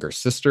had a younger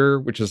sister,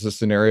 which is a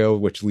scenario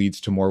which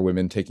leads to more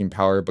women taking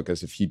power,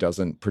 because if he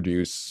doesn't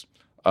produce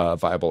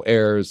viable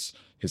heirs,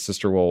 his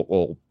sister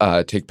will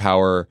take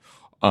power,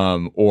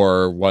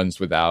 or ones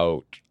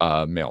without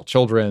male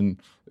children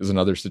is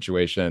another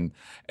situation.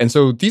 And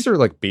so these are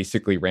like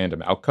basically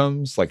random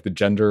outcomes. Like the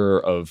gender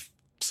of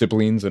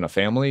siblings in a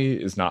family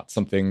is not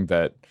something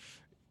that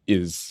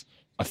is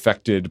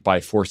affected by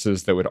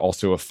forces that would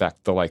also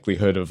affect the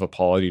likelihood of a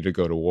polity to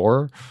go to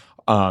war.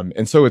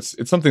 And so it's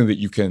something that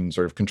you can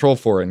sort of control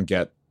for and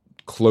get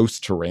close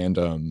to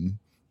random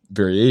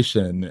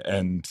variation,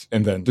 and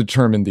then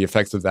determine the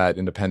effects of that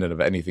independent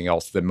of anything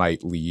else that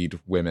might lead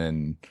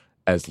women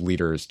as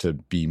leaders to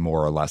be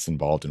more or less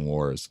involved in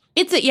wars.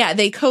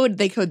 They code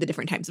the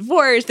different types of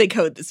wars. They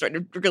code the sort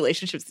of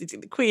relationships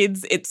between the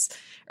queens.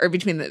 Or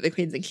between the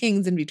queens and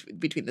kings, and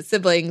between the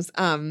siblings.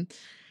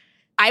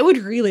 I would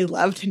really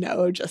love to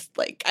know, just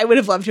like, I would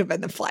have loved to have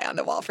been the fly on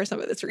the wall for some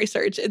of this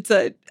research.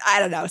 I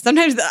don't know.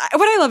 Sometimes what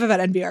I love about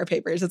NPR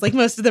papers is like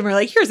most of them are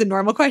like, here's a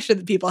normal question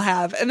that people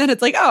have. And then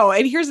it's like, oh,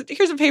 and here's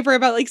a paper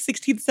about like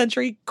 16th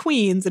century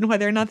queens and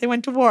whether or not they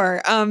went to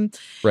war.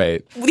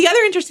 Right. The other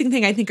interesting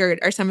thing I think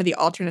are some of the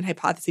alternate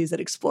hypotheses it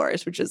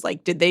explores, which is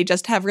like, did they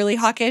just have really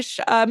hawkish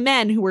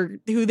men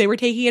who they were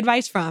taking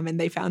advice from? And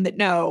they found that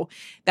no,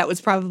 that was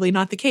probably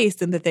not the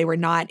case, and that they were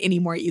not any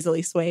more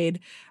easily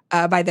swayed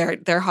by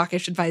their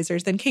hawkish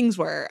advisors than kings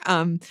were.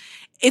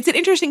 It's an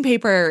interesting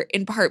paper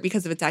in part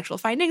because of its actual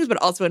findings,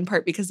 but also in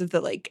part because of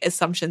the like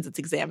assumptions it's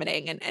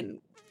examining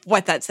and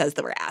what that says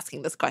that we're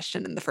asking this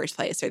question in the first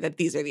place, or that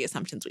these are the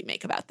assumptions we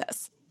make about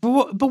this.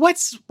 But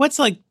what's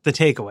like the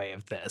takeaway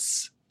of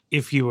this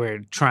if you were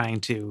trying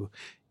to,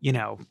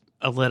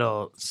 a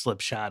little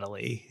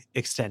slipshottily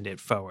extend it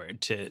forward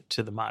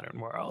to the modern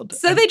world?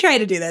 So they try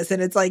to do this,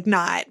 and it's like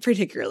not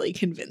particularly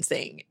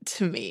convincing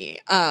to me.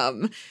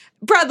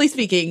 Broadly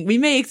speaking, we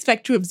may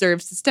expect to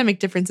observe systemic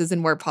differences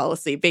in war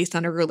policy based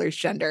on a ruler's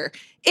gender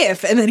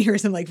if, and then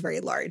here's some like very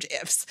large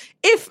ifs,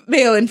 if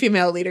male and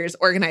female leaders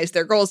organize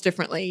their goals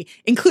differently,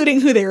 including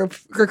who they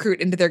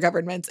recruit into their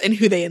governments and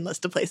who they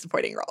enlist to play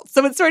supporting roles.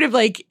 So it's sort of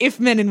like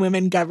if men and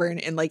women govern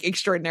in like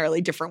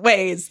extraordinarily different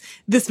ways,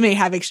 this may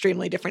have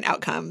extremely different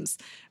outcomes.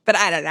 But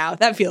I don't know.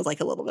 That feels like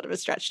a little bit of a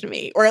stretch to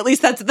me. Or at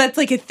least that's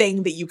like a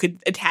thing that you could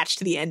attach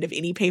to the end of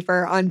any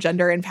paper on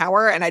gender and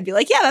power. And I'd be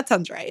like, yeah, that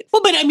sounds right.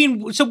 Well, but I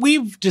mean, so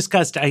we've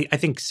discussed, I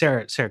think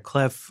Sarah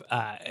Cliff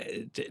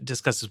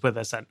discusses with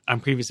us on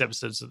previous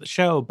episodes of the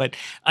show, but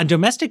on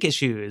domestic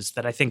issues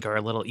that I think are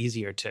a little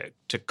easier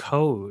to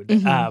code,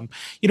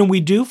 Mm-hmm. We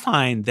do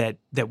find that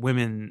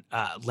women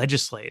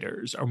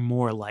legislators are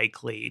more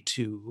likely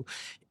to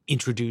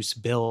introduce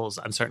bills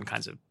on certain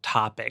kinds of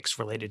topics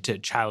related to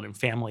child and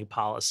family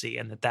policy,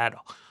 and that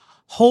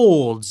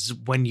holds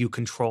when you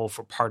control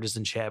for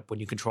partisanship, when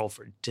you control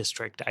for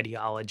district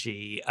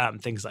ideology,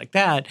 things like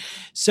that.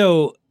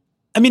 So,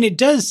 I mean, it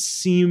does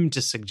seem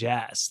to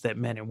suggest that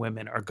men and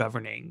women are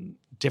governing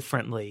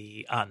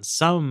differently on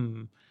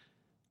some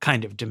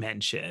kind of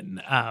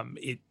dimension.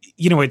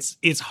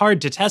 It's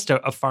hard to test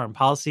a foreign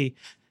policy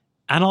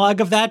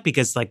analog of that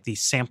because like the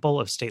sample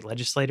of state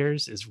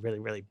legislators is really,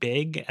 really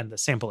big, and the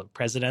sample of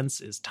presidents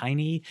is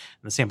tiny,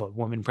 and the sample of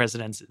women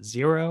presidents is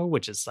 0,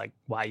 which is like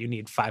why you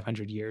need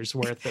 500 years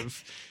worth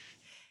of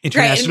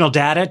international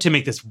data to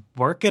make this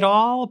work at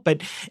all.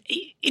 But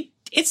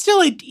it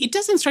still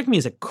doesn't strike me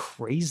as a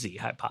crazy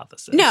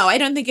hypothesis. No, I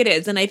don't think it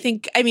is. And I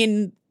think,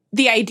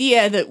 the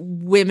idea that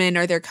women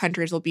or their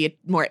countries will be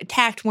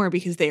attacked more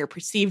because they are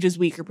perceived as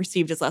weak or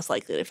perceived as less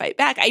likely to fight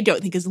back, I don't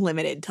think is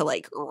limited to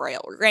like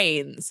royal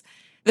reigns.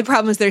 The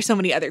problem is there's so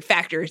many other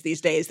factors these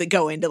days that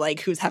go into like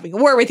who's having a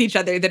war with each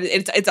other that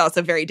it's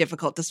also very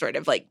difficult to sort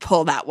of like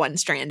pull that one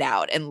strand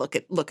out and look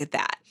at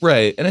that.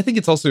 Right. And I think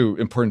it's also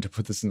important to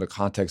put this in the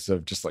context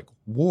of just like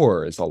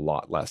war is a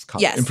lot less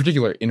common, yes. In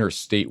particular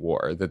interstate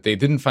war, that they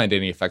didn't find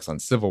any effects on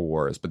civil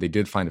wars, but they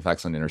did find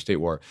effects on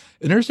interstate war.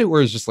 And interstate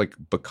war is just like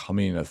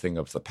becoming a thing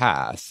of the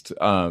past.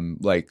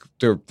 Like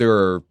there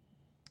are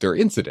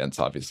incidents,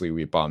 obviously.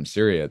 We bombed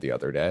Syria the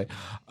other day.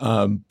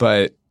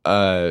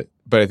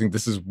 But I think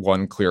this is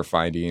one clear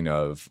finding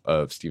of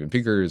Steven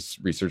Pinker's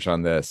research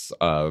on this.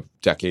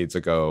 Decades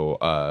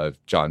ago,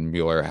 John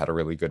Mueller had a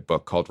really good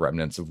book called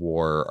Remnants of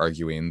War,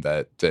 arguing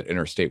that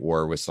interstate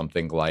war was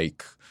something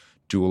like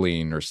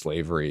dueling or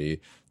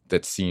slavery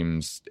that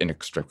seems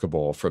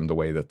inextricable from the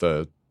way that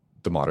the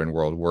modern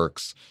world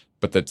works,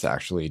 but that's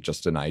actually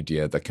just an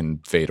idea that can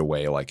fade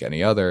away like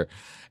any other.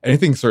 And I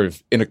think sort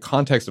of in a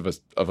context of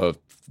a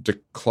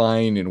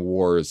decline in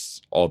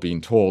wars all being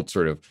told,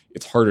 sort of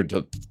it's harder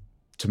to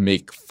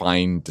make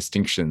fine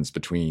distinctions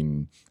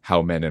between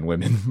how men and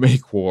women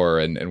make war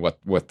and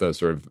what the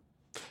sort of,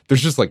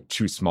 there's just like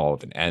too small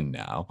of an end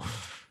now.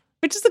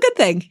 Which is a good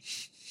thing.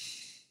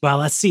 Well,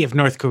 let's see if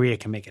North Korea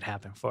can make it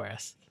happen for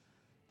us.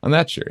 On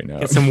that cheery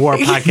note. Get some war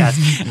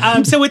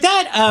podcasts. So with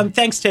that,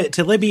 thanks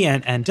to Libby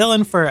and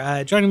Dylan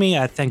for joining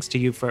me. Thanks to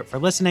you for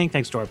listening.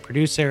 Thanks to our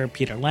producer,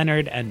 Peter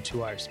Leonard, and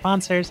to our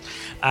sponsors.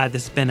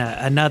 This has been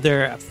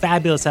another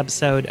fabulous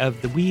episode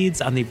of The Weeds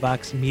on the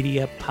Vox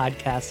Media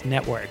Podcast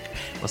Network.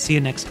 We'll see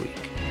you next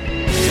week.